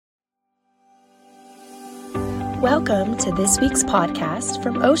Welcome to this week's podcast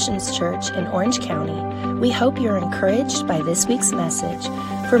from Oceans Church in Orange County. We hope you're encouraged by this week's message.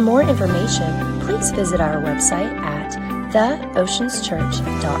 For more information, please visit our website at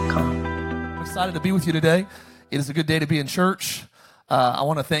theoceanschurch.com. I'm excited to be with you today. It is a good day to be in church. I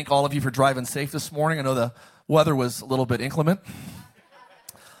want to thank all of you for driving safe this morning. I know the weather was a little bit inclement.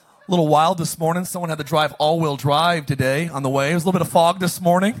 A little wild this morning. Someone had to drive all-wheel drive today on the way. It was a little bit of fog this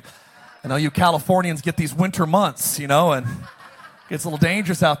morning. I know you Californians get these winter months, and it gets a little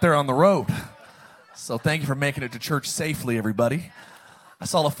dangerous out there on the road. So thank you for making it to church safely, everybody. I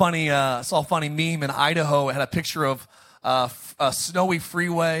saw a funny meme in Idaho. It had a picture of a snowy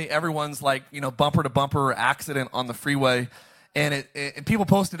freeway. Everyone's like, bumper to bumper accident on the freeway. And people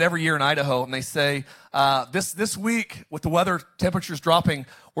post it every year in Idaho, and they say, this week, with the weather temperatures dropping,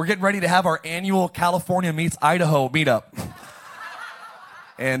 we're getting ready to have our annual California meets Idaho meetup.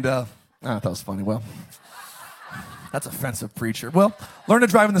 And I thought it was funny. Well, that's offensive, preacher. Well, learn to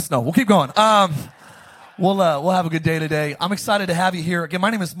drive in the snow. We'll keep going. We'll have a good day today. I'm excited to have you here. Again,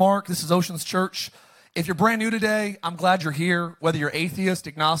 my name is Mark. This is Oceans Church. If you're brand new today, I'm glad you're here. Whether you're atheist,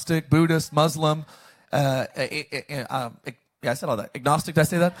 agnostic, Buddhist, Muslim, yeah, I said all that. Agnostic, did I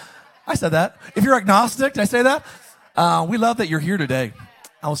say that? I said that. If you're agnostic, did I say that? We love that you're here today.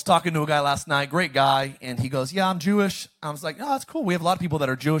 I was talking to a guy last night, great guy, and he goes, yeah, I'm Jewish. I was like, oh, that's cool. We have a lot of people that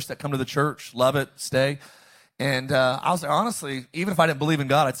are Jewish that come to the church, love it, stay. And I was like, honestly, even if I didn't believe in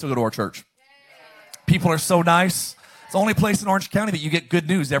God, I'd still go to our church. People are so nice. It's the only place in Orange County that you get good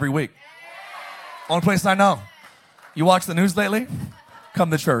news every week. Only place I know. You watch the news lately?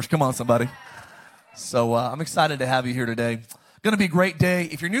 Come to church. Come on, somebody. So I'm excited to have you here today. Going to be a great day.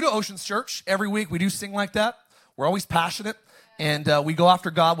 If you're new to Oceans Church, every week we do sing like that. We're always passionate, and we go after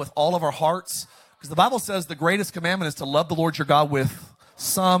God with all of our hearts, because the Bible says the greatest commandment is to love the Lord your God with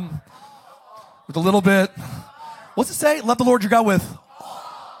a little bit. What's it say? Love the Lord your God with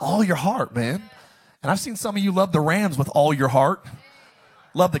all your heart, man. And I've seen some of you love the Rams with all your heart.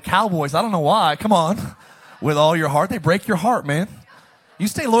 Love the Cowboys. I don't know why. Come on. With all your heart. They break your heart, man. You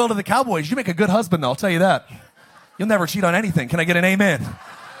stay loyal to the Cowboys. You make a good husband, I'll tell you that. You'll never cheat on anything. Can I get an amen?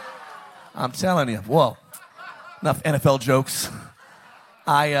 I'm telling you. Well, enough NFL jokes.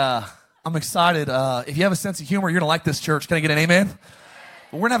 I'm excited. If you have a sense of humor, you're going to like this church. Can I get an amen?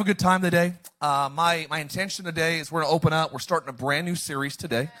 But we're going to have a good time today. My intention today is we're going to open up. We're starting a brand new series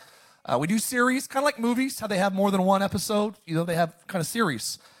today. We do series, kind of like movies, how they have more than one episode. They have kind of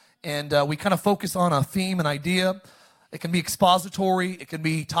series. And we kind of focus on a theme, an idea. It can be expository. It can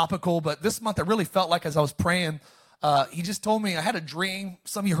be topical. But this month, I really felt like as I was praying, he just told me, I had a dream.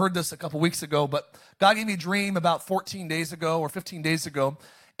 Some of you heard this a couple weeks ago, but God gave me a dream about 14 days ago or 15 days ago.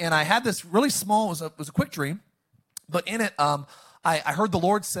 And I had this really small, it was a quick dream. But in it, I heard the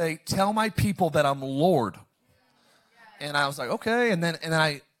Lord say, tell my people that I'm Lord. And I was like, okay. And then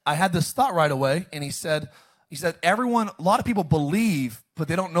I had this thought right away. And he said, a lot of people believe, but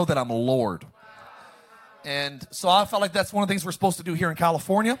they don't know that I'm Lord. And so I felt like that's one of the things we're supposed to do here in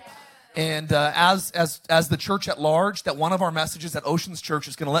California. And as the church at large, that one of our messages at Oceans Church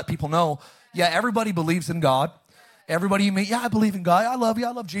is going to let people know, yeah, everybody believes in God. Everybody you meet, yeah, I believe in God. I love you.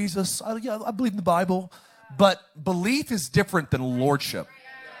 I love Jesus. I believe in the Bible. But belief is different than lordship.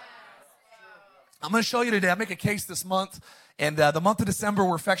 I'm going to show you today. I make a case this month. And the month of December,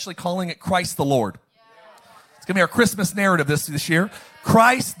 we're affectionately calling it Christ the Lord. It's going to be our Christmas narrative this year.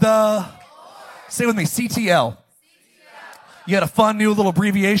 Christ the... Say with me, CTL. You had a fun new little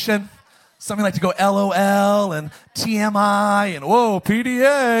abbreviation. Some of you like to go LOL and TMI and whoa,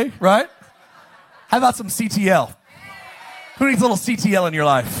 PDA, right? How about some CTL? Who needs a little CTL in your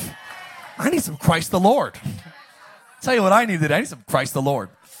life? I need some Christ the Lord. I'll tell you what I need today. I need some Christ the Lord.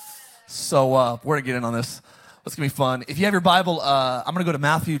 So we're going to get in on this. It's going to be fun. If you have your Bible, I'm going to go to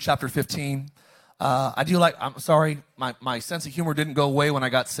Matthew chapter 15. I'm sorry, my sense of humor didn't go away when I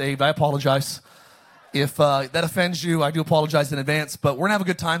got saved. I apologize. If that offends you, I do apologize in advance. But we're going to have a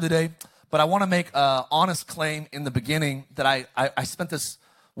good time today. But I want to make an honest claim in the beginning that I spent this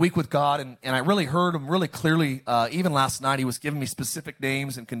week with God, and I really heard him really clearly. Even last night, he was giving me specific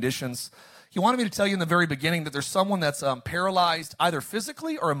names and conditions. He wanted me to tell you in the very beginning that there's someone that's paralyzed either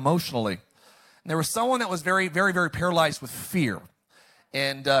physically or emotionally. And there was someone that was very, very, very paralyzed with fear.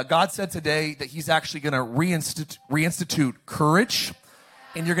 And God said today that he's actually going to reinstitute courage,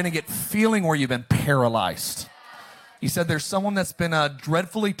 and you're going to get feeling where you've been paralyzed. He said there's someone that's been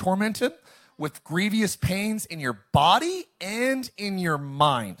dreadfully tormented with grievous pains in your body and in your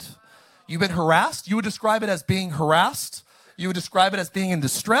mind. You've been harassed. You would describe it as being harassed. You would describe it as being in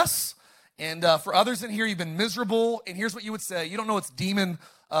distress. And for others in here, you've been miserable. And here's what you would say. You don't know it's demon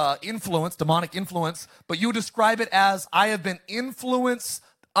influence, demonic influence, but you would describe it as, I have been influenced,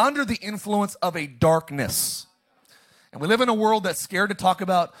 under the influence of a darkness. And we live in a world that's scared to talk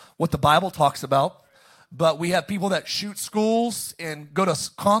about what the Bible talks about. But we have people that shoot schools and go to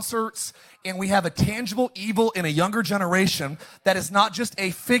concerts, and we have a tangible evil in a younger generation that is not just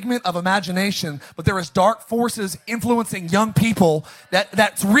a figment of imagination, but there is dark forces influencing young people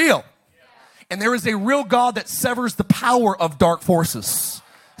that's real. And there is a real God that severs the power of dark forces.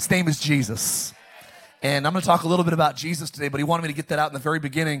 His name is Jesus. And I'm going to talk a little bit about Jesus today, but he wanted me to get that out in the very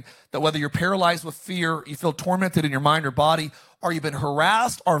beginning, that whether you're paralyzed with fear, you feel tormented in your mind or body, or you've been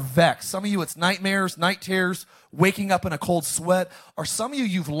harassed or vexed. Some of you, it's nightmares, night terrors, waking up in a cold sweat, or some of you,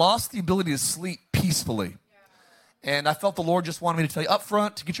 you've lost the ability to sleep peacefully. And I felt the Lord just wanted me to tell you up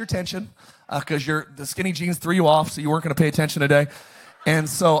front to get your attention, because the skinny jeans threw you off, so you weren't going to pay attention today. And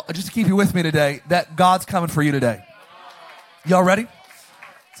so just to keep you with me today, that God's coming for you today. Y'all ready?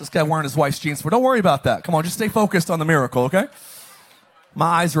 This guy wearing his wife's jeans. But don't worry about that. Come on, just stay focused on the miracle, okay? My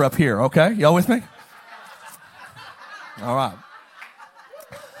eyes are up here, okay? Y'all with me? All right.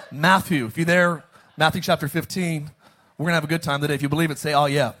 Matthew, if you're there, Matthew chapter 15. We're going to have a good time today. If you believe it, say, oh,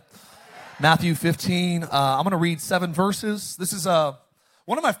 yeah. Matthew 15. I'm going to read 7 verses. This is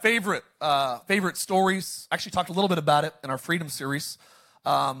one of my favorite stories. I actually talked a little bit about it in our Freedom series.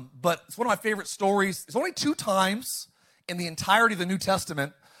 But it's one of my favorite stories. It's only 2 times in the entirety of the New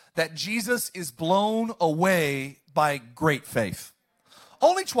Testament that Jesus is blown away by great faith.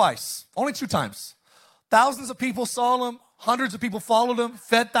 Only twice, only 2 times. Thousands of people saw him, hundreds of people followed him,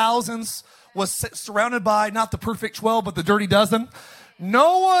 fed thousands, was surrounded by not the perfect 12, but the dirty dozen.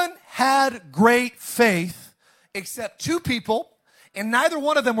 No one had great faith except 2 people, and neither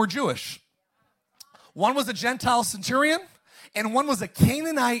one of them were Jewish. One was a Gentile centurion, and one was a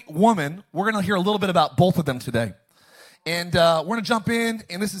Canaanite woman. We're going to hear a little bit about both of them today. And we're going to jump in,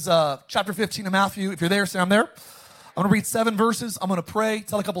 and this is chapter 15 of Matthew. If you're there, say I'm there. I'm going to read 7 verses. I'm going to pray,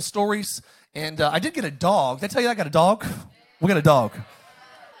 tell a couple stories. And I did get a dog. Did I tell you I got a dog? We got a dog.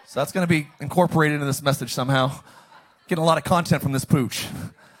 So that's going to be incorporated into this message somehow. Getting a lot of content from this pooch.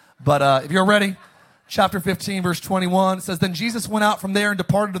 But if you're ready, chapter 15, verse 21, it says, Then Jesus went out from there and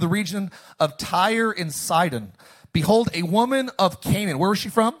departed to the region of Tyre and Sidon. Behold, a woman of Canaan. Where was she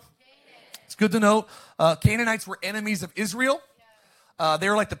from? It's good to know. Canaanites were enemies of Israel. They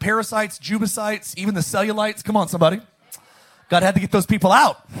were like the Perizzites, Jebusites, even the Cellulites. Come on, somebody. God had to get those people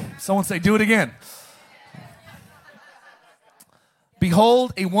out. Someone say, do it again.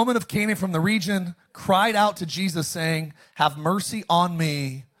 Behold, a woman of Canaan from the region cried out to Jesus, saying, Have mercy on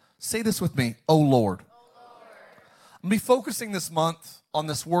me. Say this with me, O Lord. I'm going to be focusing this month on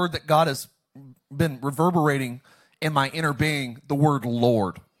this word that God has been reverberating in my inner being, the word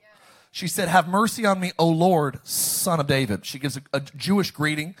Lord. She said, Have mercy on me, O Lord, Son of David. She gives a Jewish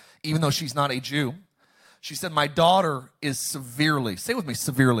greeting, even though she's not a Jew. She said, My daughter is severely, say with me,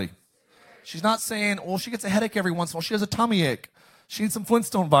 severely. She's not saying, well, she gets a headache every once in a while. She has a tummy ache. She needs some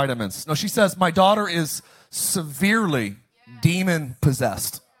Flintstone vitamins. No, she says, my daughter is severely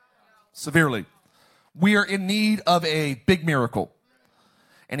demon-possessed. Severely. We are in need of a big miracle.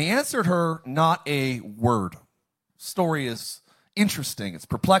 And he answered her, not a word. Story is interesting. It's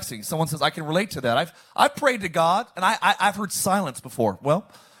perplexing. Someone says, I can relate to that. I've prayed to God, and I've heard silence before. Well,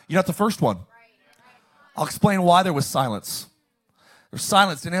 you're not the first one. I'll explain why there was silence. There's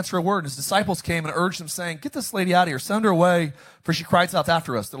silence, didn't answer a word. His disciples came and urged him, saying, Get this lady out of here. Send her away, for she cries out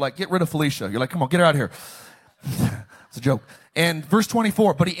after us. They're like, get rid of Felicia. You're like, come on, get her out of here. It's a joke. And verse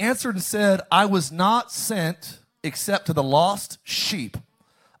 24, but he answered and said, I was not sent except to the lost sheep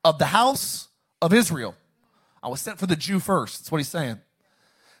of the house of Israel. I was sent for the Jew first. That's what he's saying.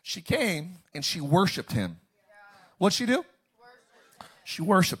 She came and she worshiped him. What'd she do? She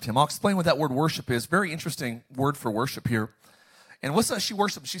worshiped him. I'll explain what that word worship is. Very interesting word for worship here. And what's that she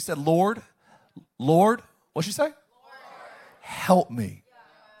worshiped? She said, Lord, what'd she say? Lord. Help me.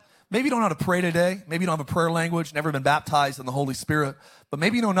 Maybe you don't know how to pray today. Maybe you don't have a prayer language, never been baptized in the Holy Spirit. But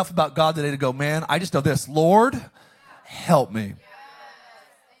maybe you know enough about God today to go, man, I just know this. Lord, help me.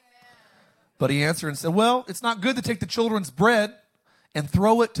 But he answered and said, well, it's not good to take the children's bread and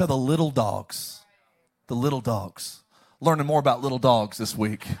throw it to the little dogs. The little dogs. Learning more about little dogs this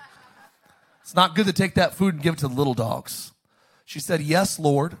week. It's not good to take that food and give it to the little dogs. She said, yes,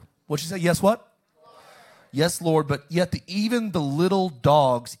 Lord. What'd she say? Yes, what? Lord. Yes, Lord, but yet even the little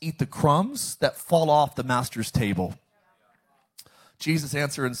dogs eat the crumbs that fall off the master's table. Jesus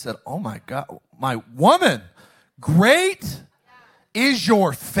answered and said, oh my God, my woman, great is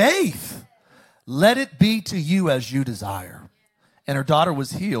your faith. Let it be to you as you desire. And her daughter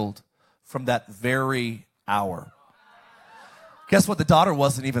was healed from that very hour. Guess what? The daughter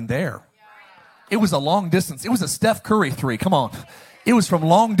wasn't even there. It was a long distance. It was a Steph Curry 3. Come on. It was from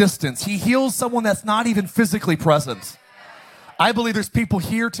long distance. He heals someone that's not even physically present. I believe there's people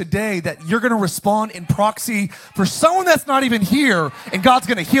here today that you're going to respond in proxy for someone that's not even here, and God's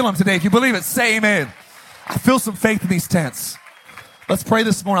going to heal them today. If you believe it, say amen. I feel some faith in these tents. Let's pray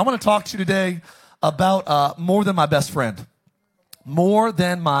this morning. I want to talk to you today about more than my best friend. More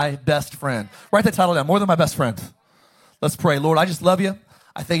than my best friend. Write that title down, More Than My Best Friend. Let's pray. Lord, I just love you.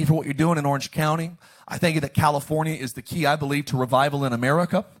 I thank you for what you're doing in Orange County. I thank you that California is the key, I believe, to revival in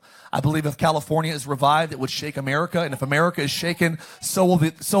America. I believe if California is revived, it would shake America. And if America is shaken, so will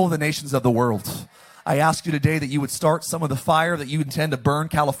the nations of the world. I ask you today that you would start some of the fire that you intend to burn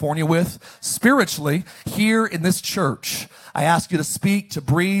California with spiritually here in this church. I ask you to speak, to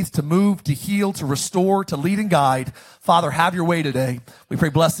breathe, to move, to heal, to restore, to lead and guide. Father, have your way today. We pray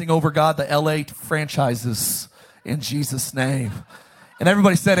blessing over, God, the LA franchises in Jesus' name. And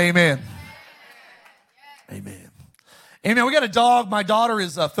everybody said amen. Amen. Amen. We got a dog. My daughter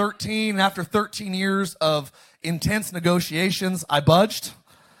is 13. And after 13 years of intense negotiations, I budged.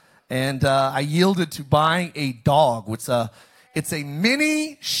 And I yielded to buying a dog. It's a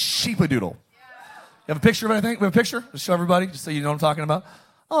mini sheepadoodle. You have a picture of it, I think? We have a picture? Just show everybody, just so you know what I'm talking about.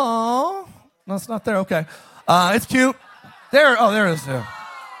 Oh, no, it's not there. Okay. It's cute. There. Oh, there it is. Yeah.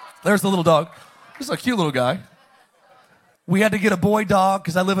 There's the little dog. This is a cute little guy. We had to get a boy dog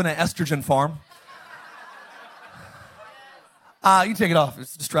because I live in an estrogen farm. You can take it off.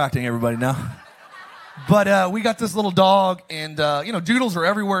 It's distracting everybody now. But we got this little dog, and, doodles are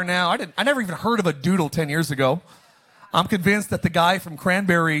everywhere now. I never even heard of a doodle 10 years ago. I'm convinced that the guy from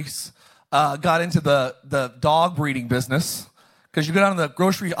Cranberries got into the dog breeding business, because you go down to the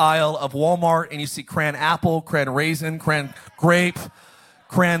grocery aisle of Walmart, and you see cran apple, cran raisin, cran grape,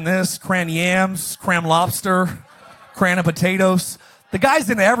 cran this, cran yams, cran lobster, cran of potatoes. The guy's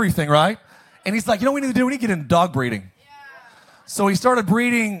into everything, right? And he's like, you know what we need to do? We need to get into dog breeding. So he started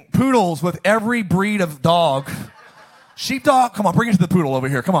breeding poodles with every breed of dog. Sheepdog, come on, bring it to the poodle over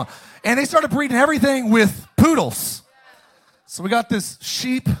here, come on. And they started breeding everything with poodles. So we got this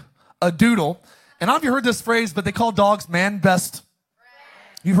sheep, a doodle. And I don't know if you heard this phrase, but they call dogs man best.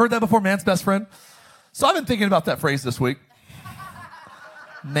 You've heard that before, man's best friend? So I've been thinking about that phrase this week.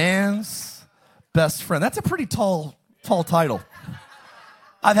 Man's best friend. That's a pretty tall title.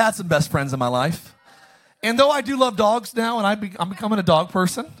 I've had some best friends in my life. And though I do love dogs now, and I'm becoming a dog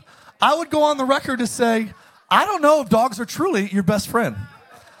person, I would go on the record to say, I don't know if dogs are truly your best friend.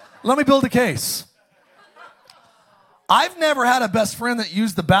 Let me build a case. I've never had a best friend that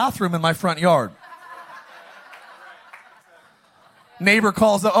used the bathroom in my front yard. Neighbor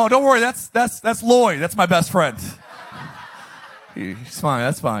calls up, oh, don't worry, that's Lloyd, that's my best friend. He's fine,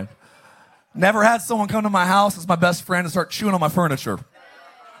 that's fine. Never had someone come to my house as my best friend and start chewing on my furniture.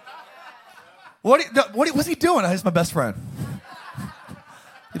 What's he doing? He's my best friend.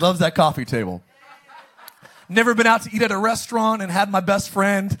 He loves that coffee table. Never been out to eat at a restaurant and had my best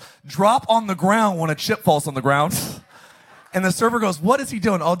friend drop on the ground when a chip falls on the ground. And the server goes, what is he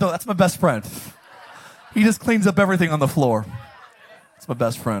doing? Oh, no, that's my best friend. He just cleans up everything on the floor. It's my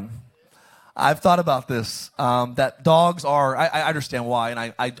best friend. I've thought about this, that dogs are, I understand why,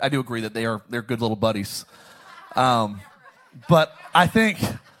 and I do agree that they're good little buddies. But I think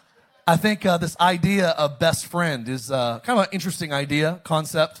this idea of best friend is kind of an interesting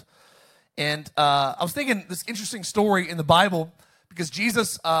concept. And I was thinking this interesting story in the Bible, because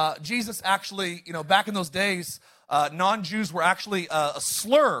Jesus actually, back in those days, non-Jews were actually a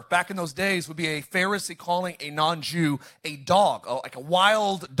slur. Back in those days would be a Pharisee calling a non-Jew a dog, like a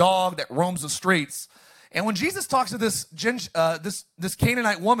wild dog that roams the streets. And when Jesus talks to this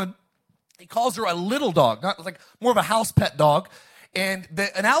Canaanite woman, he calls her a little dog, not like more of a house pet dog. And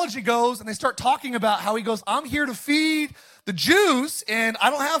the analogy goes, and they start talking about how he goes, I'm here to feed the Jews, and I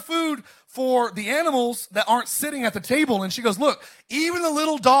don't have food for the animals that aren't sitting at the table. And she goes, look, even the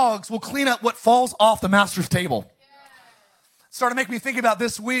little dogs will clean up what falls off the master's table. Started making me think about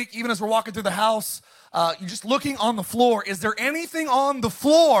this week, even as we're walking through the house, you're just looking on the floor. Is there anything on the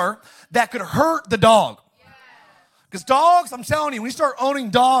floor that could hurt the dog? Because dogs, I'm telling you, when you start owning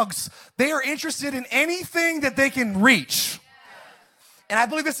dogs, they are interested in anything that they can reach. And I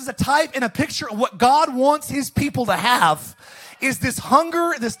believe this is a type and a picture of what God wants his people to have, is this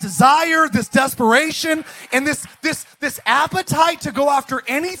hunger, this desire, this desperation, and this appetite to go after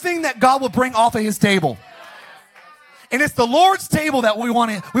anything that God will bring off of his table. And it's the Lord's table that we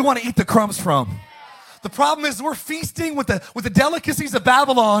want to eat the crumbs from. The problem is we're feasting with the delicacies of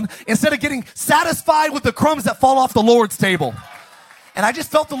Babylon instead of getting satisfied with the crumbs that fall off the Lord's table. And I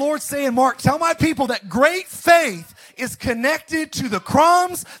just felt the Lord saying, Mark, tell my people that great faith is connected to the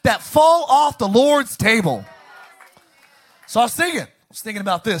crumbs that fall off the Lord's table. So I was thinking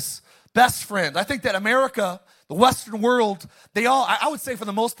about this. Best friend. I think that America, the Western world, they all, I would say for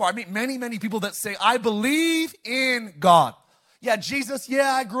the most part, I meet many people that say, I believe in God. Yeah, Jesus,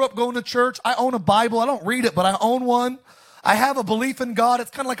 yeah, I grew up going to church. I own a Bible. I don't read it, but I own one. I have a belief in God.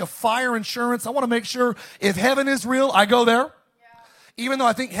 It's kind of like a fire insurance. I want to make sure if heaven is real, I go there. Even though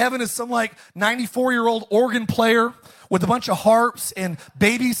I think heaven is some like 94-year-old organ player with a bunch of harps and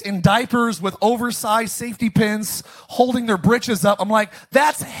babies in diapers with oversized safety pins holding their britches up. I'm like,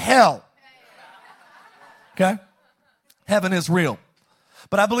 that's hell. Okay? Heaven is real.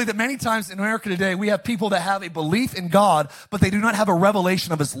 But I believe that many times in America today, we have people that have a belief in God, but they do not have a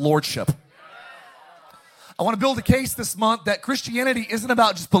revelation of his lordship. I want to build a case this month that Christianity isn't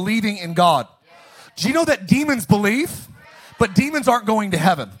about just believing in God. Do you know that demons believe, but demons aren't going to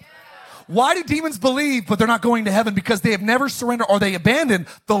heaven? Why do demons believe, but they're not going to heaven? Because they have never surrendered or they abandoned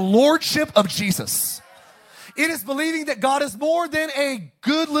the lordship of Jesus. It is believing that God is more than a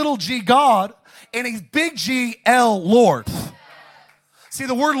good little G God and a big G L Lord. See,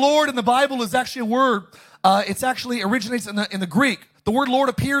 the word Lord in the Bible is actually a word, it's actually originates in the Greek. The word Lord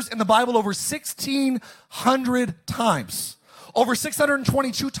appears in the Bible over 1,600 times, over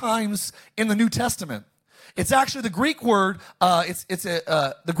 622 times in the New Testament. It's actually the Greek word,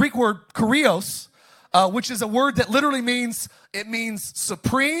 the Greek word kurios, which is a word that literally means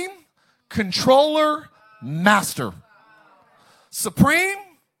supreme, controller, master. Supreme,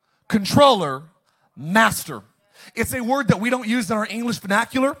 controller, master. It's a word that we don't use in our English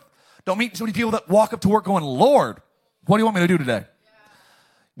vernacular. Don't meet too many people that walk up to work going, Lord, what do you want me to do today?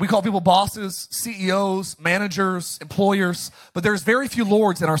 We call people bosses, CEOs, managers, employers, but there's very few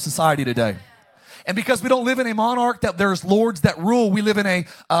lords in our society today. And because we don't live in a monarch that there's lords that rule, we live in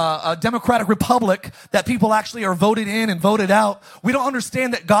a democratic republic that people actually are voted in and voted out. We don't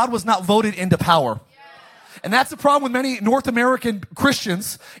understand that God was not voted into power. And that's the problem with many North American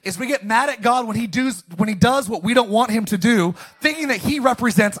Christians is we get mad at God when he does what we don't want him to do, thinking that he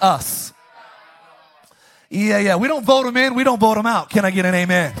represents us. Yeah. We don't vote him in. We don't vote him out. Can I get an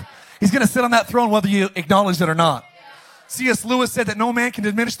amen? He's going to sit on that throne whether you acknowledge it or not. C.S. Lewis said that no man can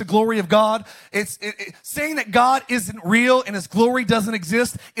diminish the glory of God. Saying that God isn't real and his glory doesn't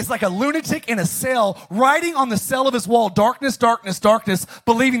exist is like a lunatic in a cell writing on the cell of his wall, darkness, darkness, darkness,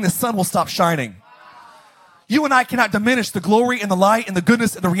 believing the sun will stop shining. You and I cannot diminish the glory and the light and the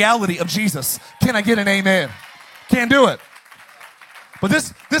goodness and the reality of Jesus. Can I get an amen? Can't do it. But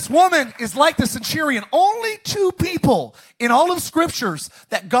this woman is like the centurion. Only two people in all of scriptures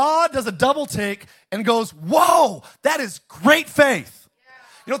that God does a double take and goes, whoa, that is great faith.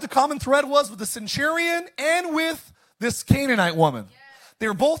 You know what the common thread was with the centurion and with this Canaanite woman? They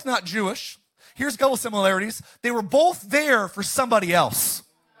were both not Jewish. Here's a couple similarities. They were both there for somebody else.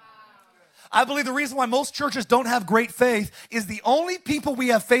 I believe the reason why most churches don't have great faith is the only people we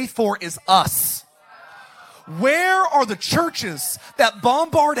have faith for is us. Where are the churches that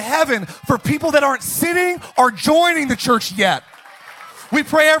bombard heaven for people that aren't sitting or joining the church yet? We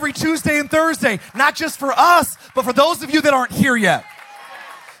pray every Tuesday and Thursday, not just for us, but for those of you that aren't here yet.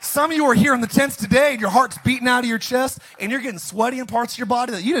 Some of you are here in the tents today and your heart's beating out of your chest and you're getting sweaty in parts of your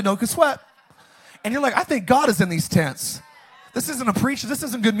body that you didn't know could sweat. And you're like, I think God is in these tents. This isn't a preacher. This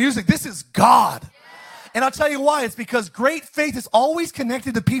isn't good music. This is God. And I'll tell you why. It's because great faith is always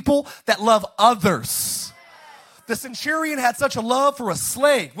connected to people that love others. The centurion had such a love for a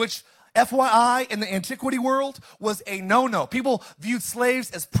slave, which FYI, in the antiquity world, was a no-no. People viewed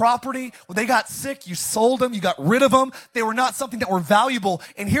slaves as property. When they got sick, you sold them, you got rid of them. They were not something that were valuable.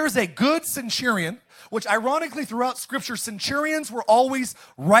 And here's a good centurion, which ironically throughout Scripture, centurions were always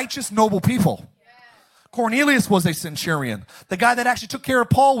righteous, noble people. Cornelius was a centurion. The guy that actually took care of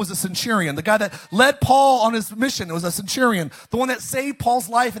Paul was a centurion. The guy that led Paul on his mission was a centurion. The one that saved Paul's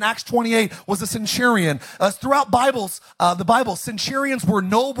life in Acts 28 was a centurion. Throughout the Bible, centurions were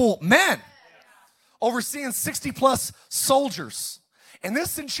noble men overseeing 60 plus soldiers. And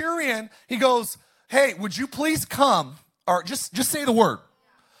this centurion, he goes, hey, would you please come, or just say the word.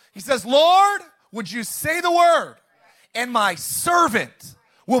 He says, Lord, would you say the word, and my servant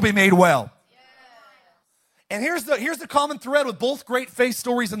will be made well. And here's the common thread with both great faith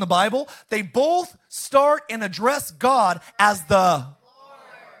stories in the Bible. They both start and address God as the Lord.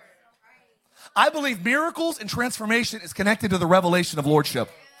 I believe miracles and transformation is connected to the revelation of lordship.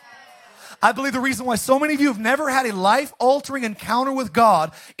 I believe the reason why so many of you have never had a life-altering encounter with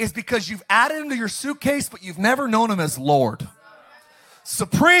God is because you've added him to your suitcase, but you've never known him as Lord.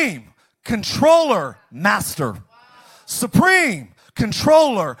 Supreme, controller, master. Supreme,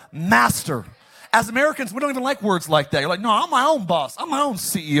 controller, master. As Americans, we don't even like words like that. You're like, no, I'm my own boss. I'm my own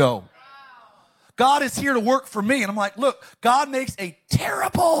CEO. God is here to work for me. And I'm like, look, God makes a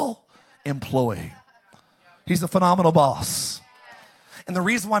terrible employee. He's a phenomenal boss. And the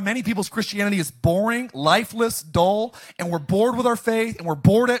reason why many people's Christianity is boring, lifeless, dull, and we're bored with our faith, and we're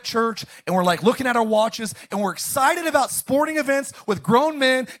bored at church, and we're like looking at our watches, and we're excited about sporting events with grown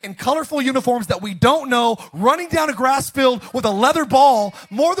men in colorful uniforms that we don't know, running down a grass field with a leather ball,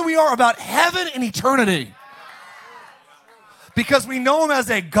 more than we are about heaven and eternity. Because we know him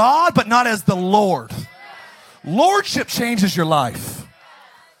as a God, but not as the Lord. Lordship changes your life.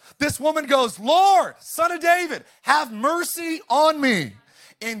 This woman goes, Lord, Son of David, have mercy on me.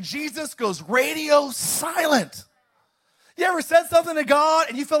 And Jesus goes radio silent. You ever said something to God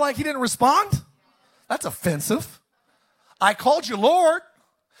and you feel like he didn't respond? That's offensive. I called you Lord.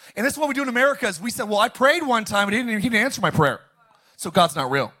 And this is what we do in America is we said, well, I prayed one time and he didn't answer my prayer. So God's not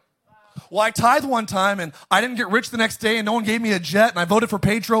real. Well, I tithed one time and I didn't get rich the next day and no one gave me a jet and I voted for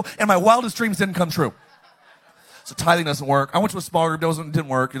Pedro and my wildest dreams didn't come true. So tithing doesn't work. I went to a small group, it didn't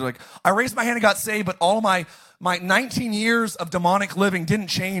work. Like, I raised my hand and got saved, but all my 19 years of demonic living didn't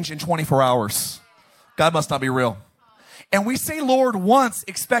change in 24 hours. God must not be real. And we say Lord once,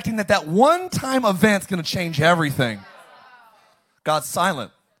 expecting that one-time event's going to change everything. God's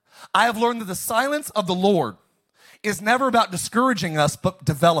silent. I have learned that the silence of the Lord is never about discouraging us, but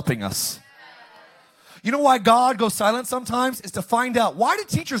developing us. You know why God goes silent sometimes? Is to find out, why do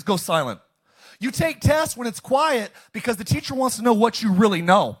teachers go silent? You take tests when it's quiet because the teacher wants to know what you really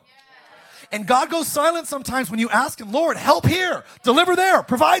know. And God goes silent sometimes when you ask him, Lord, help here, deliver there,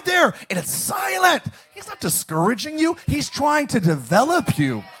 provide there. And it's silent. He's not discouraging you. He's trying to develop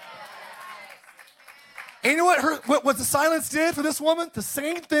you. And you know what the silence did for this woman? The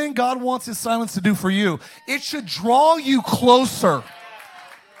same thing God wants his silence to do for you. It should draw you closer.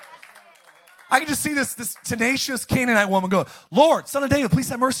 I can just see this tenacious Canaanite woman go, Lord, Son of David, please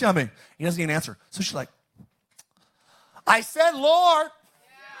have mercy on me. He doesn't get an answer. So she's like, I said, Lord,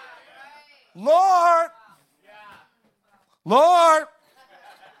 Lord, Lord,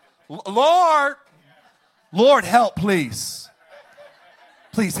 Lord, Lord, help, please.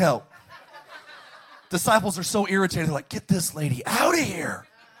 Please help. Disciples are so irritated. They're like, get this lady out of here.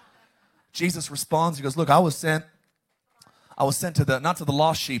 Jesus responds. He goes, look, I was sent to not to the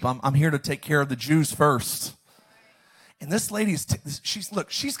lost sheep. I'm here to take care of the Jews first. And this lady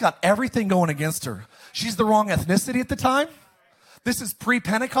she's got everything going against her. She's the wrong ethnicity at the time. This is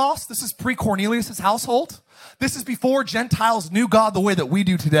pre-Pentecost. This is pre-Cornelius' household. This is before Gentiles knew God the way that we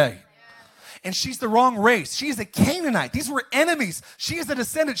do today. And she's the wrong race. She is a Canaanite. These were enemies. She is a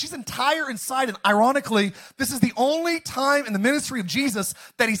descendant. She's entire inside. And ironically, this is the only time in the ministry of Jesus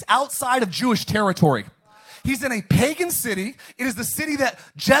that he's outside of Jewish territory. He's in a pagan city. It is the city that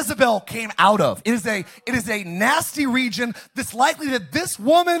Jezebel came out of. It is a nasty region. It's likely that this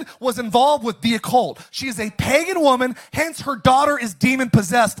woman was involved with the occult. She is a pagan woman, hence her daughter is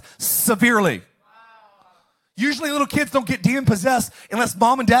demon-possessed severely. Usually little kids don't get demon-possessed unless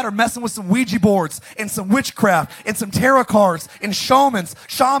mom and dad are messing with some Ouija boards and some witchcraft and some tarot cards and shamans,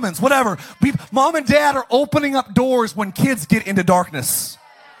 whatever. Mom and dad are opening up doors when kids get into darkness.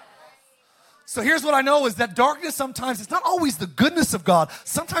 So here's what I know is that darkness sometimes, it's not always the goodness of God.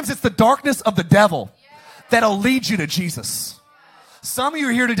 Sometimes it's the darkness of the devil that'll lead you to Jesus. Some of you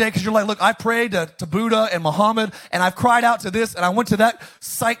are here today because you're like, look, I prayed to Buddha and Muhammad, and I've cried out to this, and I went to that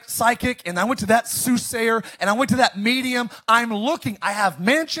psychic, and I went to that soothsayer, and I went to that medium. I'm looking. I have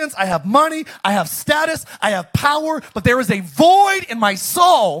mansions. I have money. I have status. I have power, but there is a void in my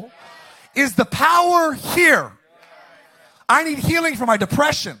soul. Is the power here? I need healing for my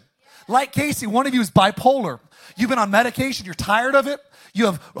depression. Like Casey, one of you is bipolar. You've been on medication. You're tired of it. You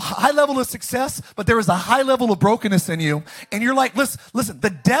have a high level of success, but there is a high level of brokenness in you. And you're like, listen, the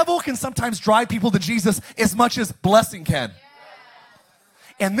devil can sometimes drive people to Jesus as much as blessing can.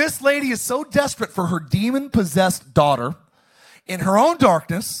 And this lady is so desperate for her demon-possessed daughter in her own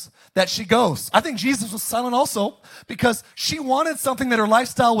darkness that she goes. I think Jesus was silent also because she wanted something that her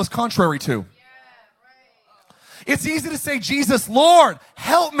lifestyle was contrary to. It's easy to say, Jesus, Lord,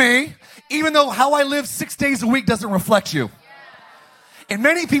 help me, even though how I live 6 days a week doesn't reflect you. And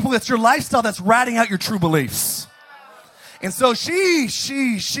many people, it's your lifestyle that's ratting out your true beliefs. And so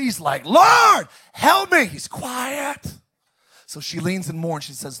she's like, Lord, help me. He's quiet. So she leans in more and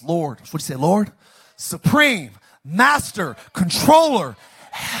she says, Lord. What do you say, Lord? Supreme, master, controller,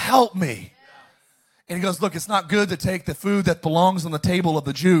 help me. And he goes, look, it's not good to take the food that belongs on the table of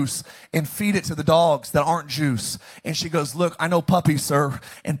the Jews and feed it to the dogs that aren't Jews. And she goes, look, I know puppies, sir,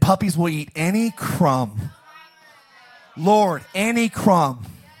 and puppies will eat any crumb. Lord, any crumb.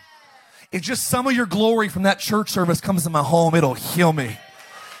 if just some of your glory from that church service comes in my home, it'll heal me.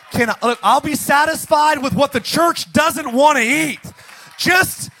 Look, I'll be satisfied with what the church doesn't want to eat.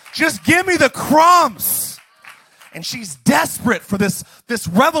 Just give me the crumbs. And she's desperate for this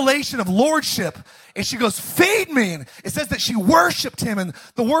revelation of lordship. And she goes, feed me. And it says that she worshiped him. And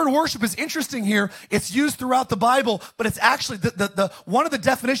the word worship is interesting here. It's used throughout the Bible, but it's actually the one of the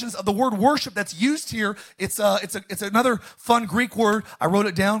definitions of the word worship that's used here. It's another fun Greek word. I wrote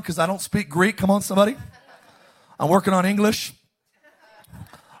it down because I don't speak Greek. Come on, somebody. I'm working on English.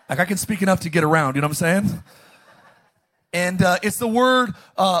 Like I can speak enough to get around. You know what I'm saying? And it's the word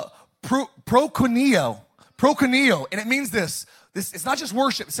prokoneo. Prokoneo, and it means this. It's not just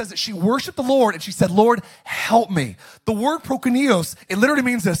worship. It says that she worshiped the Lord, and she said, Lord, help me. The word prokoneos, it literally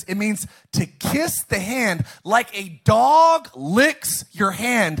means this. It means to kiss the hand like a dog licks your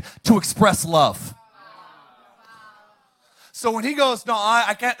hand to express love. So when he goes, no,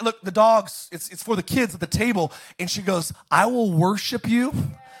 I can't, look, the dogs, it's for the kids at the table, and she goes, I will worship you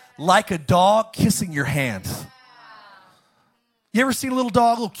like a dog kissing your hand. You ever seen a little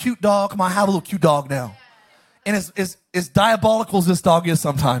dog, a little cute dog? Come on, I have a little cute dog now. And as diabolical as this dog is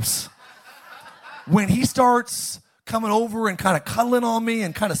sometimes, when he starts coming over and kind of cuddling on me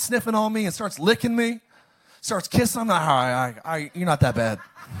and kind of sniffing on me and starts licking me, starts kissing, I'm like, all right, you're not that bad.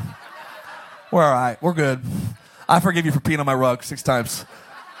 We're all right. We're good. I forgive you for peeing on my rug 6 times.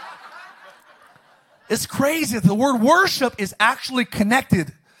 It's crazy. The word worship is actually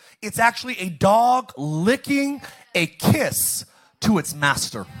connected. It's actually a dog licking a kiss to its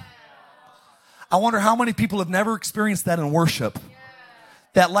master. I wonder how many people have never experienced that in worship.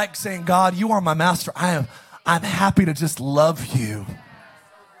 That like saying, God, you are my master. I'm happy to just love you.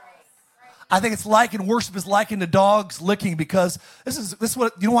 I think it's like in worship is likened to dogs licking because this is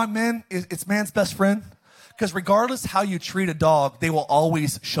what, you know why it's man's best friend? Because regardless how you treat a dog, they will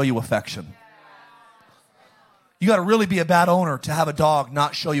always show you affection. You got to really be a bad owner to have a dog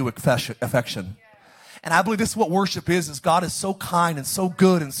not show you affection. And I believe this is what worship is God is so kind and so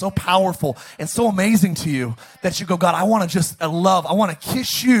good and so powerful and so amazing to you that you go, God, I want to just love. I want to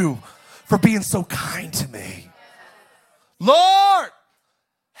kiss you for being so kind to me. Lord,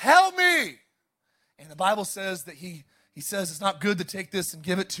 help me. And the Bible says that he says it's not good to take this and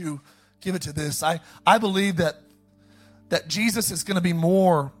give it to this. I believe that Jesus is going to be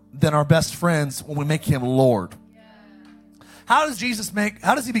more than our best friends when we make him Lord. How does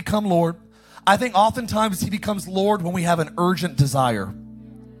he become Lord? I think oftentimes he becomes Lord when we have an urgent desire.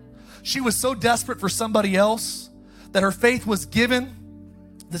 She was so desperate for somebody else that her faith was given,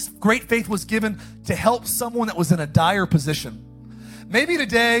 this great faith was given to help someone that was in a dire position. Maybe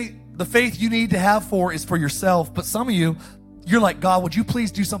today, the faith you need to have is for yourself, but some of you, you're like, God, would you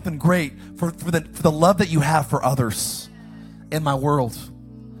please do something great for the love that you have for others in my world?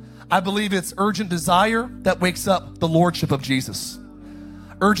 I believe it's urgent desire that wakes up the lordship of Jesus.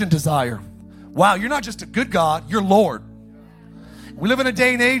 Urgent desire. Wow, you're not just a good God, you're Lord. We live in a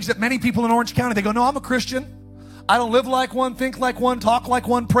day and age that many people in Orange County, they go, no, I'm a Christian. I don't live like one, think like one, talk like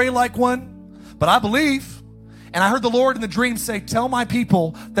one, pray like one, but I believe. And I heard the Lord in the dream say, tell my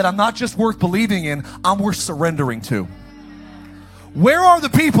people that I'm not just worth believing in, I'm worth surrendering to. Where are the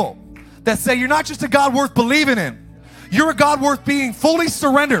people that say you're not just a God worth believing in, you're a God worth being fully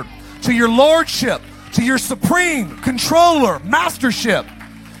surrendered to your lordship, to your supreme controller, mastership.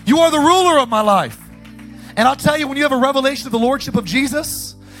 You are the ruler of my life. And I'll tell you, when you have a revelation of the lordship of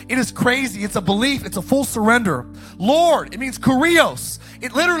Jesus, it is crazy. It's a belief. It's a full surrender. Lord, it means kurios.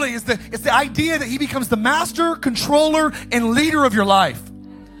 It literally is the idea that he becomes the master, controller, and leader of your life.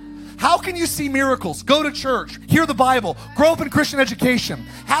 How can you see miracles, go to church, hear the Bible, grow up in Christian education,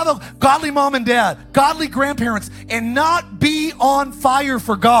 have a godly mom and dad, godly grandparents, and not be on fire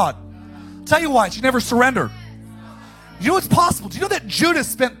for God? I'll tell you why. You never surrendered. You know what's possible? Do you know that Judas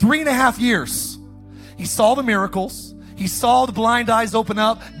spent 3.5 years? He saw the miracles. He saw the blind eyes open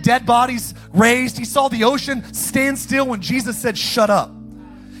up, dead bodies raised. He saw the ocean stand still when Jesus said, shut up.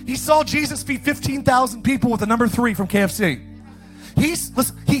 He saw Jesus feed 15,000 people with the number 3 from KFC. He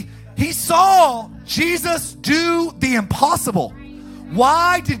saw Jesus do the impossible.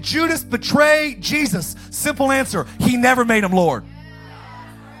 Why did Judas betray Jesus? Simple answer. He never made him Lord.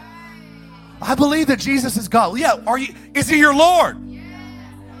 I believe that Jesus is God. Yeah, is he your Lord?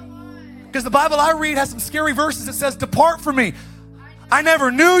 Because the Bible I read has some scary verses that says, depart from me. I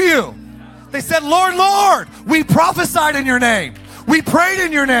never knew you. They said, Lord, Lord, we prophesied in your name. We prayed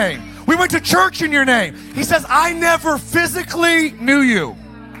in your name. We went to church in your name. He says, I never physically knew you.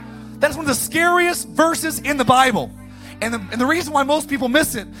 That is one of the scariest verses in the Bible. And the reason why most people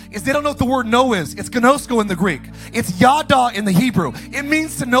miss it is they don't know what the word know is. It's gnosko in the Greek. It's yada in the Hebrew. It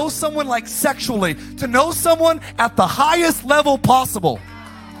means to know someone like sexually, to know someone at the highest level possible.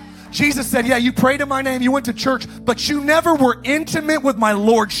 Jesus said, yeah, you prayed in my name, you went to church, but you never were intimate with my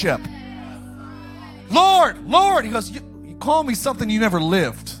lordship. Lord, Lord. He goes, you call me something you never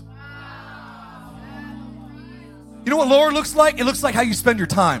lived. You know what Lord looks like? It looks like how you spend your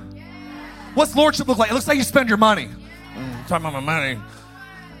time. What's lordship look like? It looks like you spend your money. Talking about my money.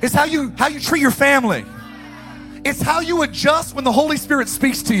 It's how you treat your family. It's how you adjust when the Holy Spirit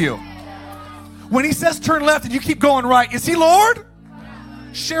speaks to you. When he says turn left and you keep going right, is he Lord?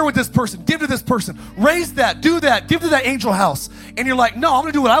 Share with this person, give to this person, raise that, do that, give to that angel house. And you're like, no, I'm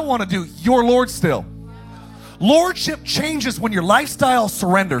gonna do what I wanna do. You're Lord still. Lordship changes when your lifestyle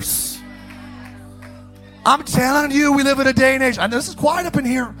surrenders. I'm telling you, we live in a day and age. I know this is quiet up in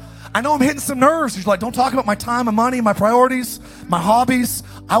here. I know I'm hitting some nerves. You're like, don't talk about my time, my money, my priorities, my hobbies.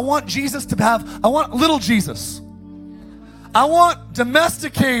 I want Jesus to I want little Jesus. I want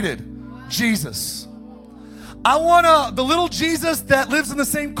domesticated Jesus. I want the little Jesus that lives in the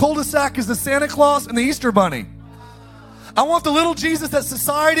same cul-de-sac as the Santa Claus and the Easter Bunny. I want the little Jesus that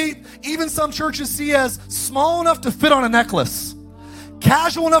society, even some churches, see as small enough to fit on a necklace,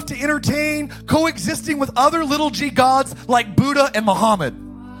 casual enough to entertain, coexisting with other little G gods like Buddha and Muhammad.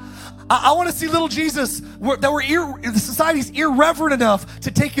 I want to see little Jesus that society's irreverent enough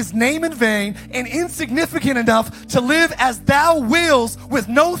to take his name in vain and insignificant enough to live as thou wills with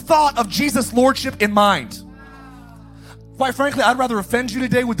no thought of Jesus' lordship in mind. Quite frankly, I'd rather offend you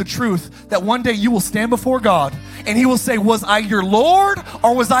today with the truth that one day you will stand before God and he will say, was I your Lord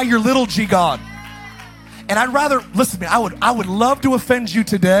or was I your little G God? And I'd rather, listen to me, I would love to offend you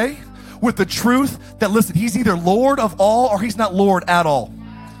today with the truth that, listen, he's either Lord of all or he's not Lord at all.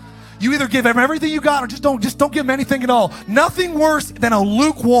 You either give him everything you got or just don't give him anything at all. Nothing worse than a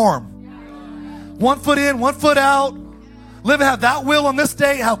lukewarm. 1 foot in, 1 foot out. Live and have that will on this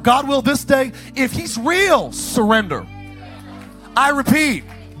day, how God will this day. If he's real, surrender. I repeat,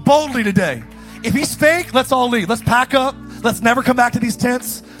 boldly today. If he's fake, let's all leave. Let's pack up. Let's never come back to these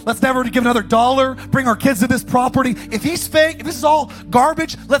tents. Let's never give another dollar, bring our kids to this property. If he's fake, if this is all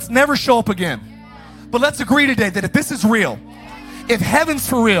garbage, let's never show up again. But let's agree today that if this is real, if heaven's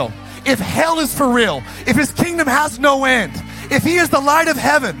for real, if hell is for real, if his kingdom has no end, if he is the light of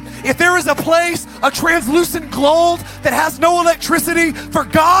heaven, if there is a place, a translucent globe that has no electricity, for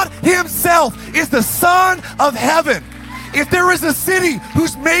God himself is the Son of heaven. If there is a city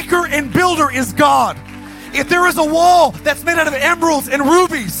whose maker and builder is God, if there is a wall that's made out of emeralds and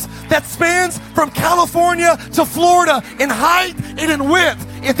rubies that spans from California to Florida in height and in width,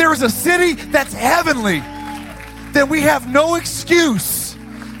 if there is a city that's heavenly, then we have no excuse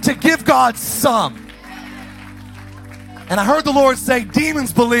to give God some. And I heard the Lord say,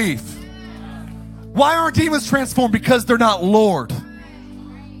 demons believe. Why aren't demons transformed? Because they're not Lord.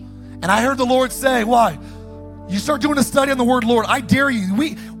 And I heard the Lord say, why? You start doing a study on the word Lord. I dare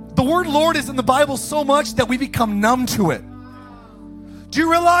you. The word Lord is in the Bible so much that we become numb to it. Do you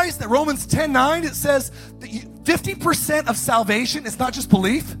realize that Romans 10:9, it says that 50% of salvation is not just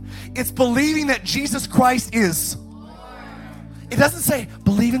belief, it's believing that Jesus Christ is. It doesn't say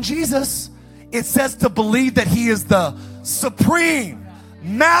believe in Jesus. It says to believe that he is the supreme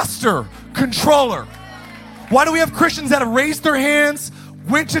master controller. Why do we have Christians that have raised their hands,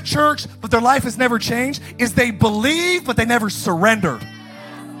 went to church, but their life has never changed? Is they believe, but they never surrendered.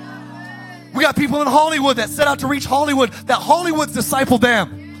 We got people in Hollywood that set out to reach Hollywood, that Hollywood's discipled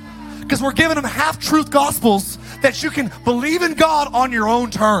them. Because we're giving them half-truth gospels that you can believe in God on your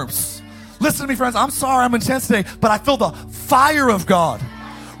own terms. Listen to me, friends. I'm sorry I'm intense today, but I feel the fire of God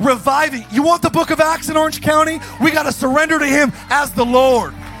reviving. You want the book of Acts in Orange County? We got to surrender to him as the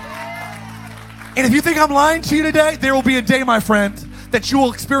Lord. And if you think I'm lying to you today, there will be a day, my friend, that you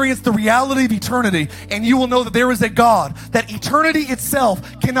will experience the reality of eternity, and you will know that there is a God, that eternity itself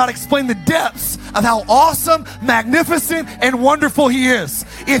cannot explain the depths of how awesome, magnificent, and wonderful he is.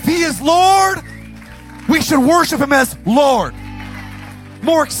 If he is Lord, we should worship him as Lord.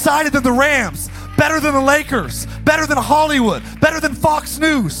 More excited than the Rams, better than the Lakers, better than Hollywood, better than Fox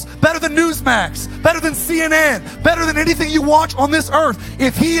News, better than Newsmax, better than CNN, better than anything you watch on this earth.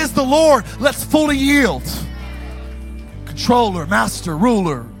 If he is the Lord, let's fully yield. Controller, master,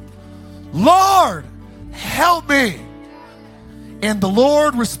 ruler. Lord, help me. And the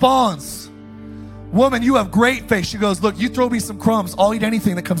Lord responds, woman, you have great faith. She goes, look, you throw me some crumbs. I'll eat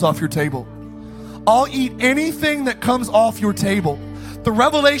anything that comes off your table. I'll eat anything that comes off your table. The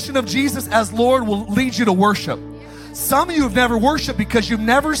revelation of Jesus as Lord will lead you to worship. Some of you have never worshiped because you've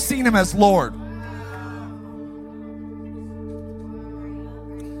never seen him as Lord.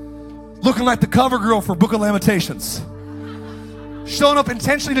 looking like the cover girl for Book of Lamentations. Showing up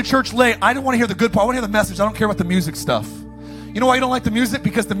intentionally to church late. I don't want to hear the good part. I want to hear the message. I don't care about the music stuff. You know why you don't like the music?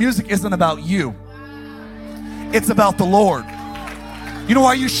 Because the music isn't about you. It's about the Lord. You know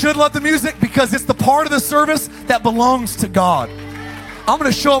why you should love the music? Because it's the part of the service that belongs to God. I'm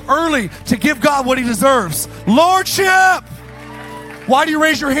going to show up early to give God what he deserves. Lordship! Why do you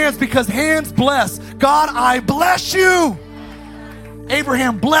raise your hands? Because hands bless. God, I bless you.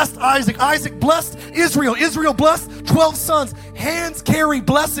 Abraham blessed Isaac. Isaac blessed Israel. Israel blessed 12 sons. Hands carry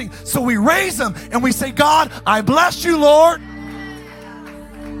blessing. So we raise them and we say, God, I bless you, Lord.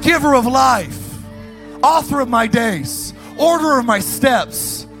 Giver of life. Author of my days. Orderer of my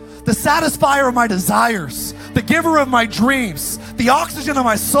steps. The satisfier of my desires. The giver of my dreams. The oxygen of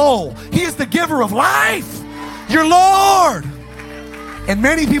my soul. He is the giver of life. Your Lord. And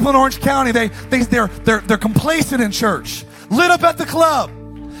many people in Orange County, they're complacent in church. Lit up at the club,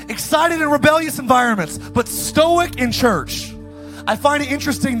 excited in rebellious environments, but stoic in church. I find it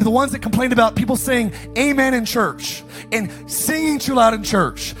interesting, the ones that complain about people saying amen in church and singing too loud in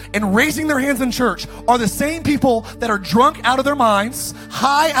church and raising their hands in church are the same people that are drunk out of their minds,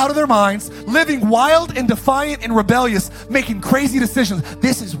 high out of their minds, living wild and defiant and rebellious, making crazy decisions.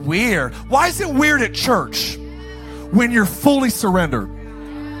 This is weird. Why is it weird at church when you're fully surrendered?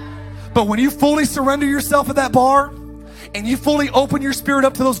 But when you fully surrender yourself at that bar, and you fully open your spirit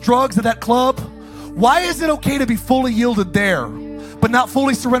up to those drugs at that club, why is it okay to be fully yielded there, but not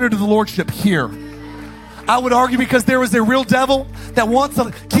fully surrendered to the Lordship here? I would argue because there is a real devil that wants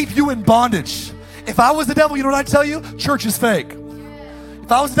to keep you in bondage. If I was the devil, you know what I'd tell you? Church is fake.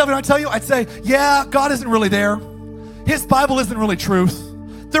 If I was the devil, I'd tell you, I'd say, yeah, God isn't really there. His Bible isn't really truth.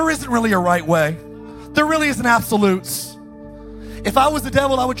 There isn't really a right way. There really isn't absolutes. If I was the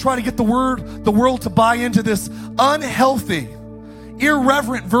devil, I would try to get the world to buy into this unhealthy,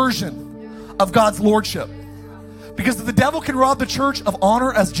 irreverent version of God's lordship. Because if the devil can rob the church of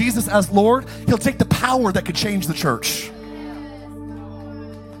honor as Jesus as Lord, he'll take the power that could change the church.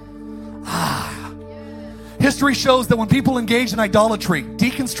 History shows that when people engage in idolatry,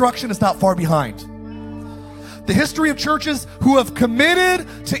 deconstruction is not far behind. The history of churches who have committed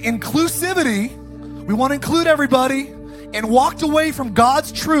to inclusivity, we want to include everybody, and walked away from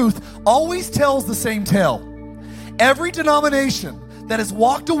God's truth always tells the same tale. Every denomination that has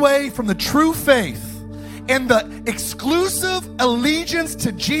walked away from the true faith and the exclusive allegiance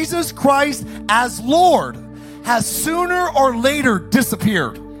to Jesus Christ as Lord has sooner or later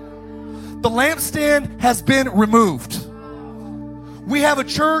disappeared. The lampstand has been removed. We have a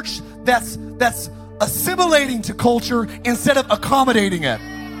church that's assimilating to culture instead of accommodating it.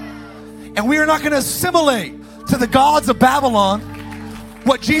 And we are not going to assimilate to the gods of Babylon.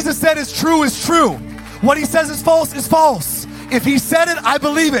 What Jesus said is true is true. What he says is false is false. If he said it, I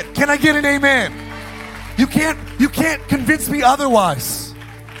believe it. Can I get an amen? You can't convince me otherwise.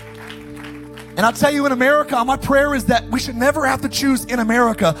 And I'll tell you, in America, my prayer is that we should never have to choose in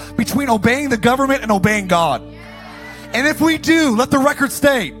America between obeying the government and obeying God. And if we do, let the record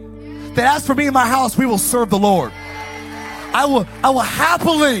state that as for me and my house, we will serve the Lord. I will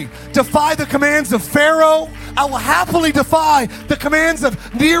happily defy the commands of Pharaoh. I will happily defy the commands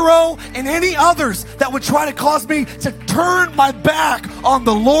of Nero and any others that would try to cause me to turn my back on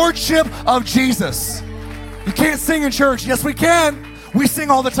the lordship of Jesus. You can't sing in church. Yes, we can. We sing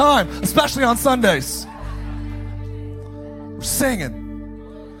all the time, especially on Sundays. We're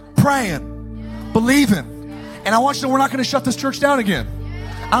singing, praying, believing. And I want you to know we're not going to shut this church down again.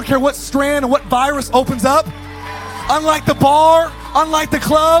 I don't care what strand and what virus opens up. Unlike the bar, unlike the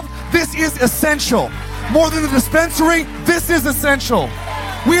club, this is essential. More than the dispensary, this is essential.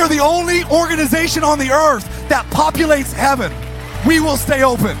 We are the only organization on the earth that populates heaven. We will stay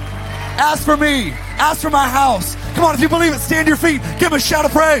open. As for me, as for my house, come on, if you believe it, stand to your feet. Give him a shout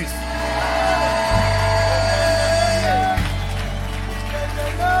of praise.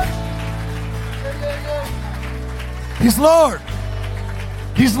 He's Lord.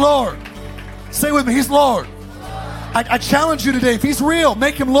 He's Lord. Say with me, he's Lord. I challenge you today, if he's real,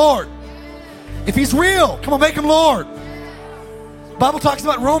 make him Lord. If he's real, come on, make him Lord. The Bible talks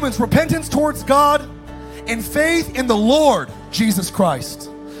about Romans, repentance towards God and faith in the Lord Jesus Christ.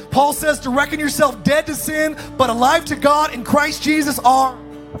 Paul says to reckon yourself dead to sin, but alive to God in Christ Jesus are.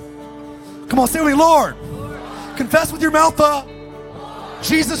 Come on, say with me, Lord. Confess with your mouth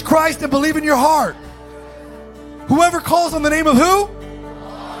Jesus Christ and believe in your heart. Whoever calls on the name of who?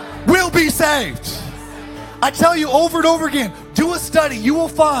 Will be saved. I tell you over and over again, do a study. You will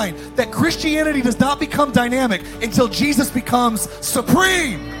find that Christianity does not become dynamic until Jesus becomes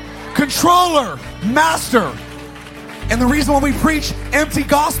supreme, controller, master. And the reason why we preach empty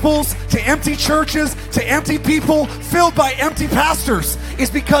gospels to empty churches, to empty people filled by empty pastors is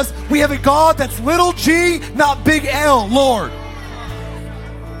because we have a God that's little g, not big L, Lord.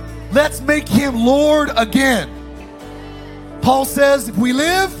 Let's make him Lord again. Paul says, if we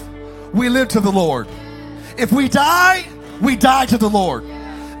live to the Lord. If we die to the Lord.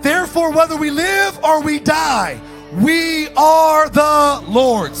 Therefore, whether we live or we die, we are the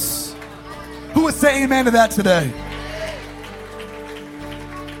Lord's. Who would say amen to that today?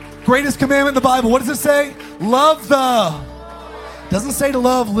 Greatest commandment in the Bible. What does it say? Love the. Doesn't say to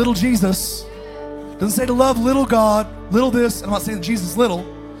love little Jesus. Doesn't say to love little God, little this. I'm not saying that Jesus is little.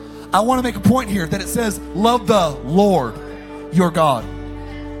 I want to make a point here that it says love the Lord, your God.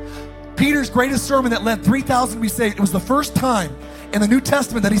 Peter's greatest sermon that led 3,000 to be saved. It was the first time in the New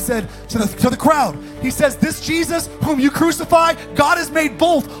Testament that he said to the crowd, he says, this Jesus whom you crucify, God has made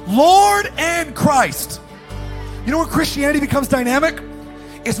both Lord and Christ. You know where Christianity becomes dynamic?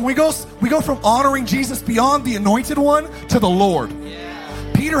 Is when we go from honoring Jesus beyond the anointed one to the Lord.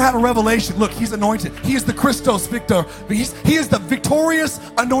 Peter had a revelation. Look, he's anointed. He is the Christos Victor. He is the victorious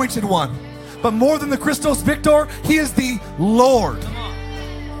anointed one. But more than the Christos Victor, he is the Lord.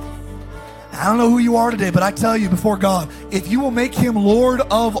 I don't know who you are today, but I tell you before God, if you will make him Lord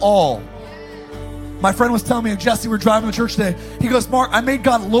of all. My friend was telling me, and Jesse, we're driving to church today. He goes, Mark, I made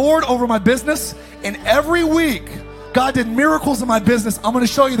God Lord over my business, and every week, God did miracles in my business. I'm going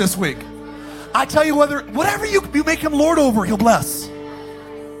to show you this week. I tell you, whatever you make him Lord over, he'll bless.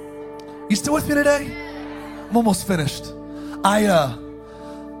 You still with me today? I'm almost finished. I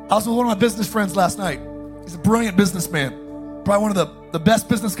was with one of my business friends last night. He's a brilliant businessman. Probably one of the best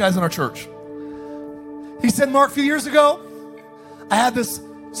business guys in our church. He said, Mark, a few years ago, I had this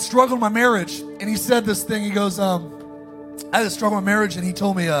struggle in my marriage. And he said this thing. He goes, I had this struggle in my marriage. And he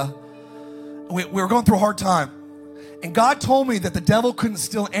told me, we were going through a hard time. And God told me that the devil couldn't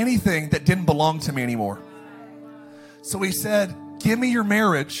steal anything that didn't belong to me anymore. So he said, give me your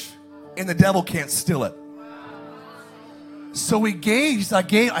marriage and the devil can't steal it. So I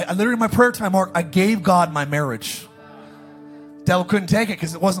literally in my prayer time, Mark, I gave God my marriage. Devil couldn't take it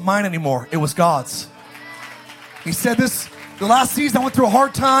because it wasn't mine anymore. It was God's. He said the last season I went through a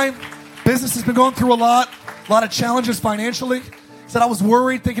hard time. Business has been going through a lot of challenges financially. He said I was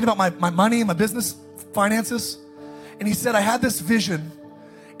worried, thinking about my money and my business finances. And he said, I had this vision.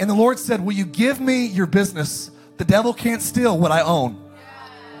 And the Lord said, will you give me your business? The devil can't steal what I own.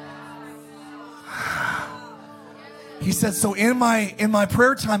 He said, so in my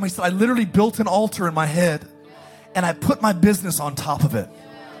prayer time, he said, I literally built an altar in my head and I put my business on top of it.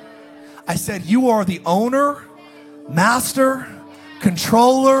 I said, you are the owner, master,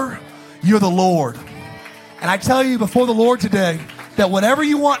 controller, you're the Lord. And I tell you before the Lord today that whatever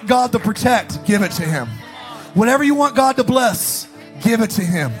you want God to protect, give it to him. Whatever you want God to bless, give it to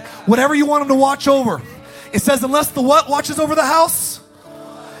him. Whatever you want him to watch over. It says, unless the what watches over the house?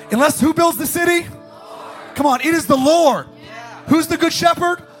 Unless who builds the city? Come on, it is the Lord. Who's the good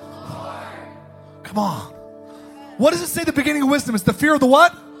shepherd? Come on. What does it say at the beginning of wisdom? It's the fear of the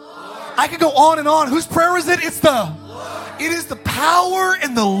what? I could go on and on. Whose prayer is it? It is the power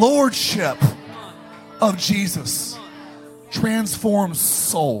and the lordship of Jesus. Transforms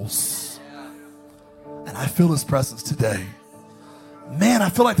souls. And I feel his presence today. Man, I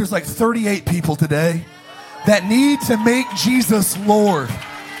feel like there's like 38 people today that need to make Jesus Lord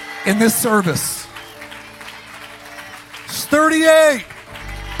in this service. 38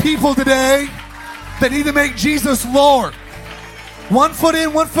 people today that need to make Jesus Lord. 1 foot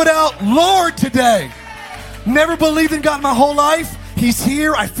in, 1 foot out, Lord today. Never believed in God my whole life. He's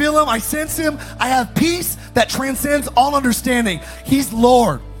here. I feel him. I sense him. I have peace that transcends all understanding. He's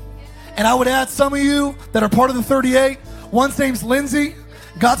Lord. And I would add some of you that are part of the 38. One's name's Lindsay.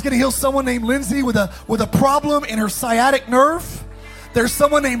 God's going to heal someone named Lindsay with a problem in her sciatic nerve. There's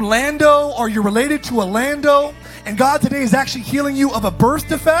someone named Lando, or you're related to a Lando. And God today is actually healing you of a birth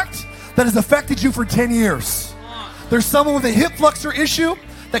defect that has affected you for 10 years. There's someone with a hip flexor issue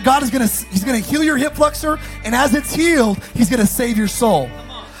that God is he's going to heal your hip flexor. And as it's healed, he's going to save your soul.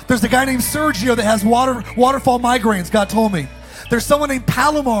 There's a guy named Sergio that has waterfall migraines, God told me. There's someone named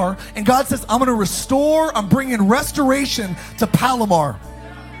Palomar, and God says, I'm bringing restoration to Palomar.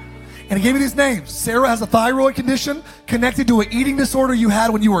 And he gave me these names. Sarah has a thyroid condition connected to an eating disorder you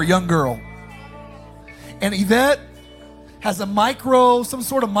had when you were a young girl. And Yvette has some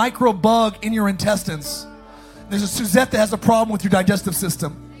sort of micro bug in your intestines. There's a Suzette that has a problem with your digestive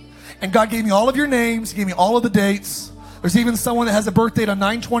system. And God gave me all of your names. He gave me all of the dates. There's even someone that has a birth date on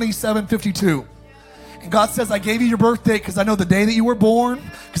 9/27/52. And God says, I gave you your birth date because I know the day that you were born,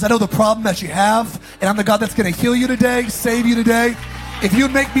 because I know the problem that you have, and I'm the God that's going to heal you today, save you today. If you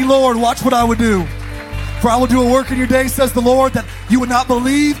would make me Lord, watch what I would do. For I will do a work in your day, says the Lord, that you would not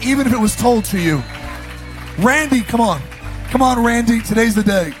believe even if it was told to you. Randy, come on. Come on, Randy, today's the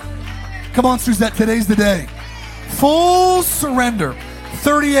day. Come on, Suzette, today's the day. Full surrender.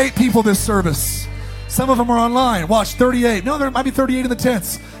 38 people this service. Some of them are online. Watch, 38. No, there might be 38 in the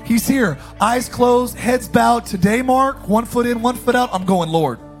tents. He's here. Eyes closed, heads bowed. Today, Mark, 1 foot in, 1 foot out. I'm going,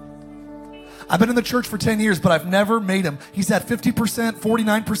 Lord. I've been in the church for 10 years, but I've never made him. He's at 50%,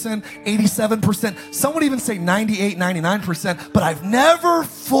 49%, 87%. Some would even say 98, 99%, but I've never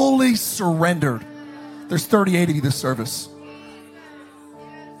fully surrendered. There's 38 of you this service.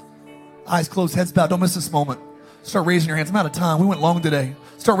 Eyes closed, heads bowed. Don't miss this moment. Start raising your hands. I'm out of time. We went long today.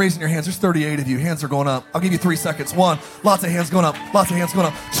 Start raising your hands. There's 38 of you. Hands are going up. I'll give you 3 seconds. 1, lots of hands going up. Lots of hands going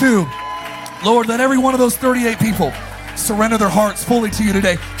up. 2, Lord, let every one of those 38 people surrender their hearts fully to you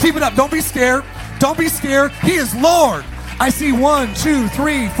today. Keep it up. Don't be scared. Don't be scared. He is Lord. I see 1, 2,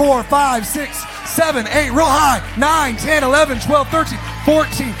 3, 4, 5, 6, 7, 8, real high. 9, 10, 11, 12, 13,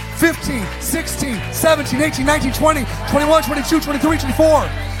 14, 15, 16, 17, 18, 19, 20, 21, 22, 23, 24,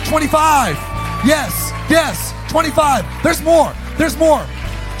 25. Yes, yes. 25. There's more. There's more.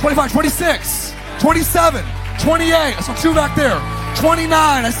 25, 26, 27, 28. I saw 2 back there. 29.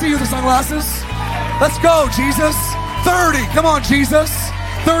 I see you with the sunglasses. Let's go, Jesus. 30. Come on, Jesus.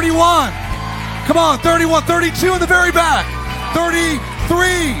 31. Come on, 31. 32 in the very back.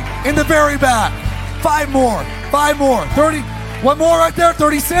 33 in the very back. 5 more. 5 more. 30. One more right there.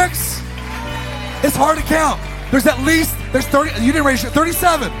 36. It's hard to count. There's 30. You didn't raise your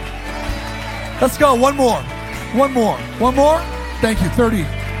 37. Let's go. One more. One more. One more. Thank you. 30.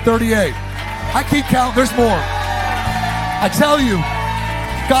 38. I keep counting. There's more. I tell you,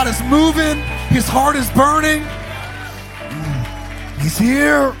 God is moving. His heart is burning. He's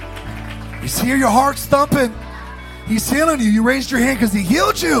here. He's here. Your heart's thumping. He's healing you. You raised your hand because he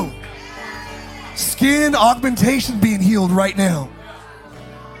healed you. Skin augmentation being healed right now.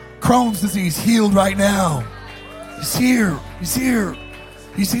 Crohn's disease healed right now. He's here. He's here.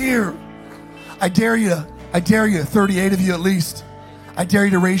 He's here. I dare you, 38 of you at least, I dare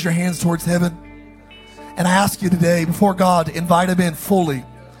you to raise your hands towards heaven. And I ask you today, before God, to invite him in fully.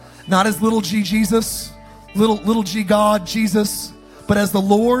 Not as little g Jesus, little g God, Jesus, but as the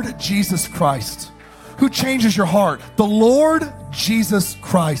Lord Jesus Christ, who changes your heart. The Lord Jesus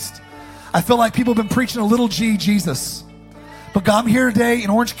Christ. I feel like people have been preaching a little g Jesus. But God, I'm here today in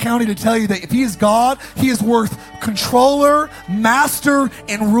Orange County to tell you that if he is God, he is worth controller, master,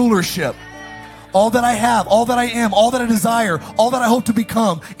 and rulership. All that I have, all that I am, all that I desire, all that I hope to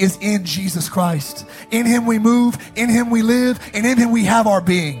become is in Jesus Christ. In him we move, in him we live, and in him we have our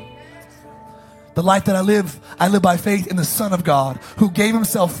being. The life that I live by faith in the Son of God who gave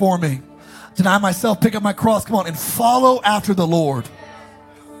himself for me. Deny myself, pick up my cross, come on, and follow after the Lord.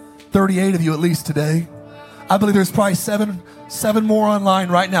 38 of you at least today. I believe there's probably seven more online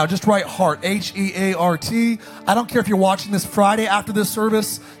right now. Just write heart, H-E-A-R-T. I don't care if you're watching this Friday after this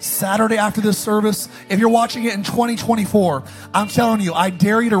service, Saturday after this service. If you're watching it in 2024, I'm telling you, I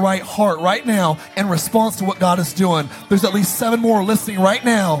dare you to write heart right now in response to what God is doing. There's at least 7 more listening right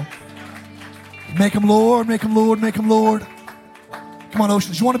now. Make him Lord, make him Lord, make him Lord. Come on,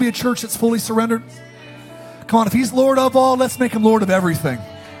 Oceans. You want to be a church that's fully surrendered? Come on, if he's Lord of all, let's make him Lord of everything.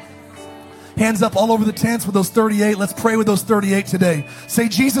 Hands up all over the tents with those 38. Let's pray with those 38 today. Say,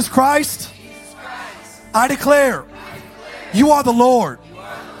 Jesus Christ, I declare you are the Lord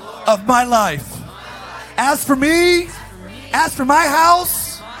of my life. As for me, as for my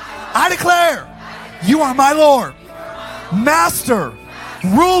house, I declare you are my Lord, master,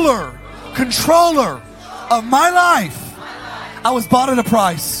 ruler, controller of my life. I was bought at a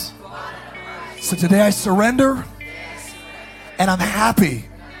price. So today I surrender, and I'm happy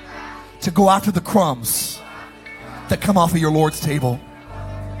to go after the crumbs that come off of your Lord's table.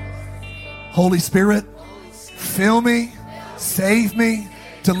 Holy Spirit, fill me, save me,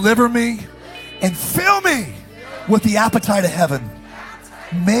 deliver me, and fill me with the appetite of heaven.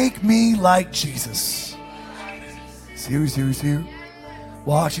 Make me like Jesus. He's here, he's here.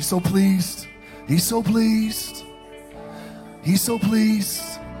 Watch, he's so pleased. He's so pleased. He's so pleased.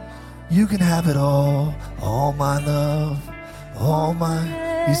 You can have it all my love, all my...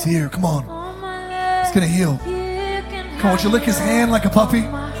 He's here. Come on. He's going to heal. Come on, would you lick his hand like a puppy?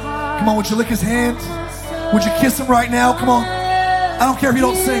 Come on, would you lick his hand? Would you kiss him right now? Come on. I don't care if you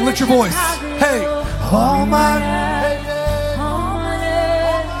don't sing. Lift your voice. Hey. All my love.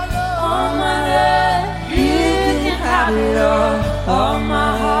 You can have it all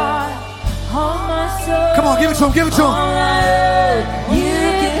my heart, all my soul. Come on, give it to him, give it to him. All my love, you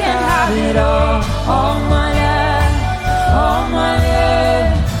can have it all. All my love, all my love,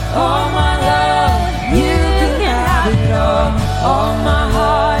 all my love, you can have it all. All my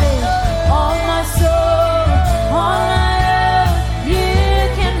heart, all my soul, all my love, you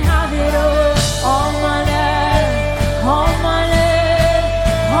can have it all. All my love, all my love,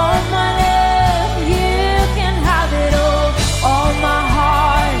 all my love, you can have it all. All my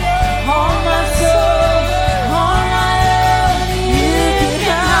heart, all my soul, all my love, you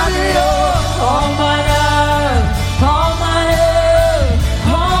can have it all. All my love, all my love,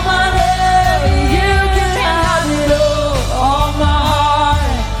 all my love, you can have it all. All my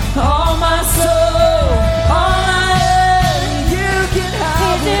heart, all my soul, all my love, you can have it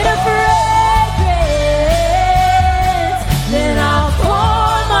all. Is it a fragrance? Then I'll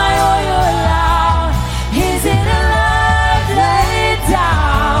pour my oil out. Is it a love laid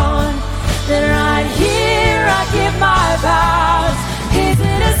down? Then right here I give my vows. Is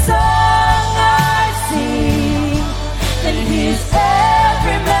it a song I sing? Then here's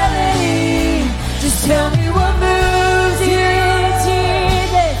every melody. Just tell me what moves you,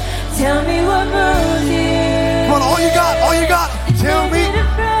 Jesus. Tell me what moves you. Come on, all you got, all you got. Tell me. Is it a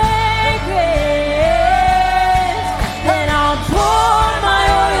fragrance? Then I'll pour my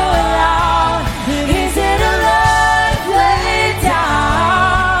oil out. Is it a love laid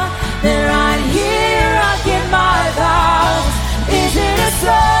down? Then right here I give my vows. Is it a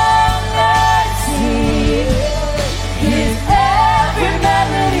song I sing? Here's every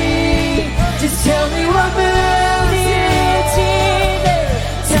melody. Just tell me what moves you, Jesus.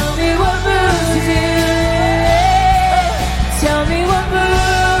 Tell me what moves you. Tell me what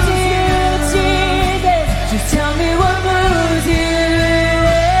moves you, Jesus. Just tell me what moves you.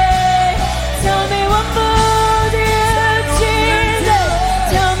 Tell me what moves you, Jesus.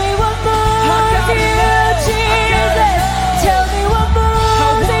 Tell me what moves you, Jesus. Tell me what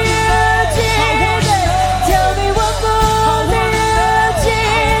moves you, Jesus. Tell me what moves you,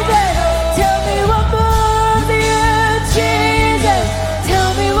 Jesus. Tell me what moves you, Jesus. Tell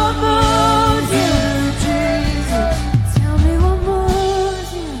me what moves you, Jesus. Tell me what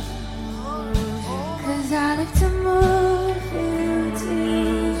moves you. 'Cause I like to move you,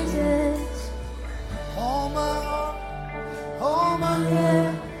 Jesus. All my heart, all my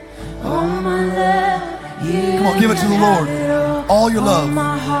Yeah. All my love, you Come on, give it to the can Lord. have it all. All your love,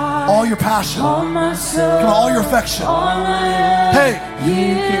 My heart, all your passion. all Come my soul, on, all your affection. all my love, Hey,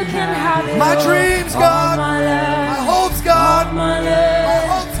 you can have it my all. dreams, All God. my My love, hopes, all God. my My love,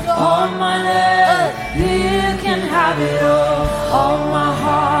 hopes, God. all my love, you can have it all. All my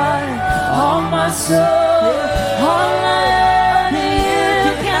heart, all my soul, all my love,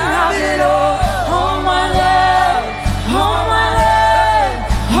 you can have it all. All my love, all my love,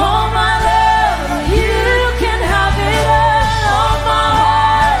 all my love, you can have it all. All my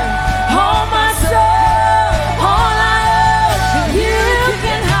heart, all my soul, all I love, you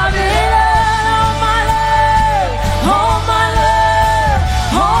can have it all. All my love, all my love,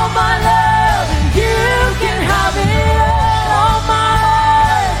 all my love, you can have it all. All my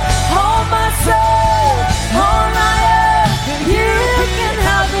heart, all my soul, all I love, you can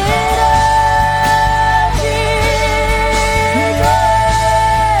have it all. Jesus,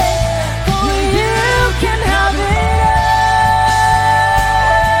 oh, you can have it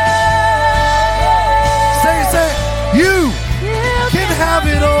all. Say it. You can have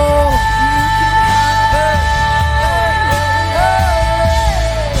it all.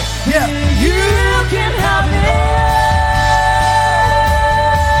 Yeah, you. You can have it all.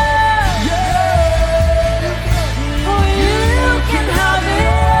 Oh, you can have it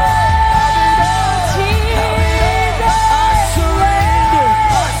all. Jesus, I surrender.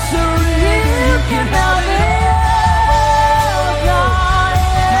 You can have it all, God.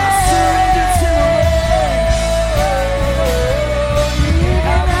 I surrender to the Lord. You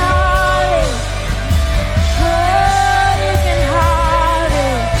can have it. Oh, you can have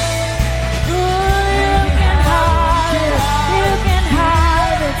it. You can have it. You can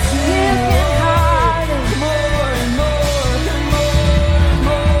have it. You can have it. More and more and more and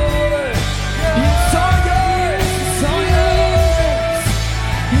more. It's all yours. It's all yours.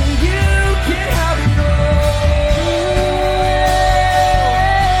 You can have it all.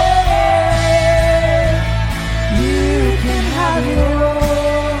 You can have it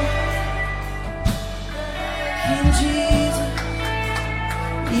all. King Jesus.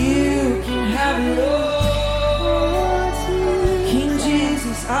 You can have it all. King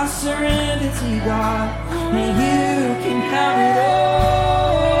Jesus, I surrender to you, God. And you can have it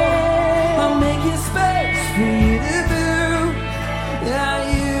all. I'm making space for you to do. Yeah,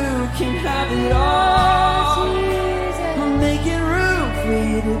 you can have it all.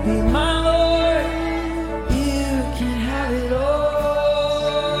 you to be my Lord. You can have it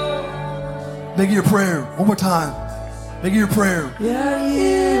all. Make it your prayer. One more time. Make it your prayer. Yeah,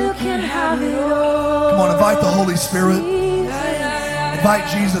 you can have it all. Come on, invite the Holy Spirit. Invite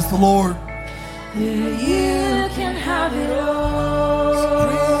Jesus, the Lord. Yeah, you can have it all.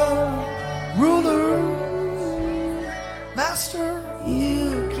 Ruler, Master,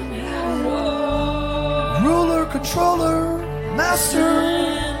 You can have it all. Ruler, Controller, Master,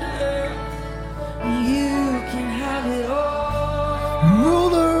 You can have it all.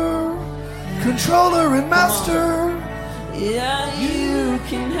 Ruler, Controller, and Master. Yeah, you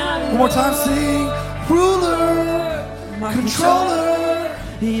can have it all. One more time, sing. Ruler, My Controller.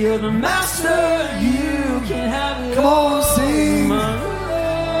 You're the master. You can have it Come all. on, sing. My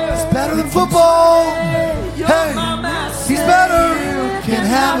ruler. It's better than football. You're Hey, my master. he's better. You Can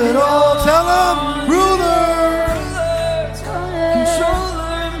have it all. Tell him, ruler,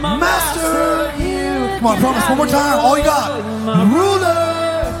 Controller, my Master. You Come on, can promise, one more have it time. All you got. all. My Ruler.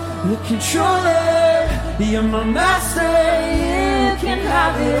 The controller, you're my master, you can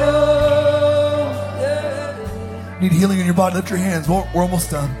have it all. Need healing in your body? Lift your hands. We're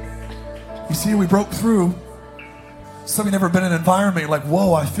almost done. You see, we broke through. Some of you never been in an environment. You're like,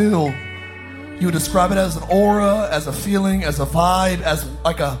 whoa, I feel. You would describe it as an aura, as a feeling, as a vibe, as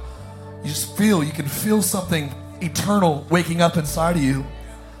like a, you just feel, you can feel something eternal waking up inside of you.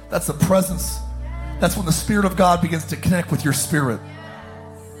 That's the presence. That's when the Spirit of God begins to connect with your spirit.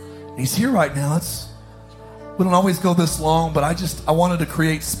 He's here right now. We don't always go this long, but I wanted to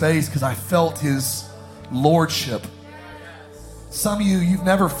create space because I felt His Lordship. Some of you, you've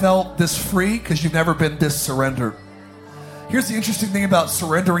never felt this free because you've never been this surrendered. Here's the interesting thing about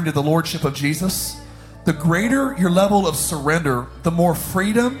surrendering to the Lordship of Jesus. The greater your level of surrender, the more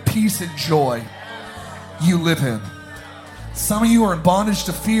freedom, peace, and joy you live in. Some of you are in bondage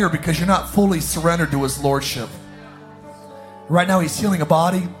to fear because you're not fully surrendered to His Lordship. Right now, He's healing a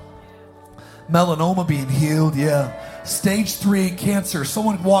body. Melanoma being healed, yeah. Stage 3 cancer.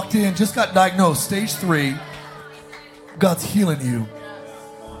 Someone walked in, just got diagnosed. Stage 3. God's healing you.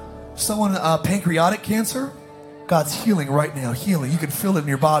 Someone, pancreatic cancer. God's healing right now. Healing. You can feel it in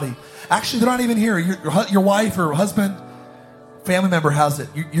your body. Actually, they're not even here. Your wife or husband, family member has it.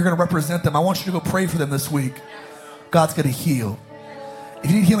 You're going to represent them. I want you to go pray for them this week. God's going to heal. If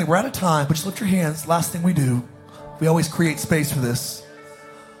you need healing, we're out of time, but just lift your hands. Last thing we do, we always create space for this.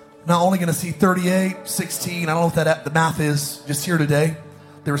 Not only going to see 38, 16, I don't know what the math is, just here today.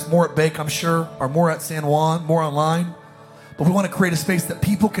 There's more at Bake, I'm sure, or more at San Juan, more online. But we want to create a space that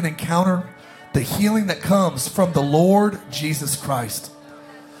people can encounter the healing that comes from the Lord Jesus Christ.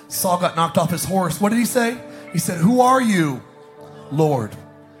 Saul got knocked off his horse. What did he say? He said, "Who are you, Lord?"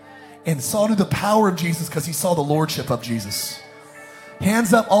 And Saul knew the power of Jesus because he saw the lordship of Jesus.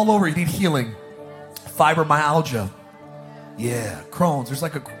 Hands up all over. You need healing. Fibromyalgia. Yeah, Crohn's. There's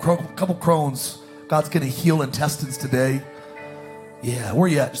like a couple Crohn's. God's going to heal intestines today. Yeah, where are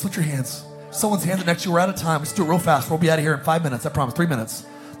you at? Just lift your hands. Someone's hands next to you. We're out of time. Let's do it real fast. We'll be out of here in 5 minutes. I promise. 3 minutes.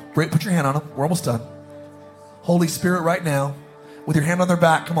 Great. Put your hand on them. We're almost done. Holy Spirit, right now, with your hand on their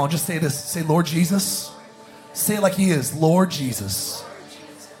back, come on, just say this. Say, Lord Jesus. Say it like He is. Lord Jesus,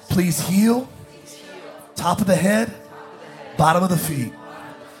 please heal top of the head, bottom of the feet,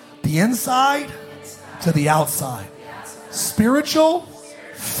 the inside to the outside. Spiritual,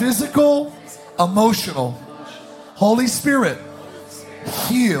 physical, emotional. Holy Spirit,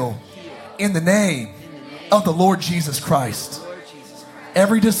 heal in the name of the Lord Jesus Christ.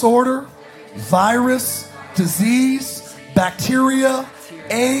 Every disorder, virus, disease, bacteria,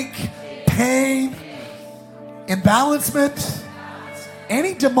 ache, pain, imbalancement,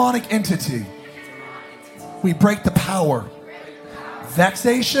 any demonic entity, we break the power.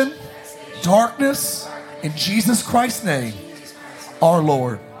 Vexation, darkness, in Jesus Christ's name, our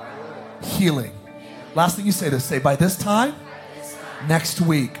Lord, healing. Last thing you say this, say, by this time, next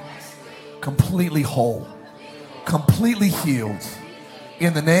week, completely whole, completely healed.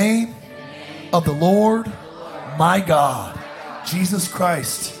 In the name of the Lord, my God, Jesus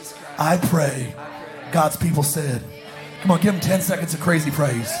Christ, I pray. God's people said, come on, give Him 10 seconds of crazy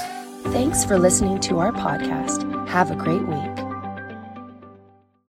praise. Thanks for listening to our podcast. Have a great week.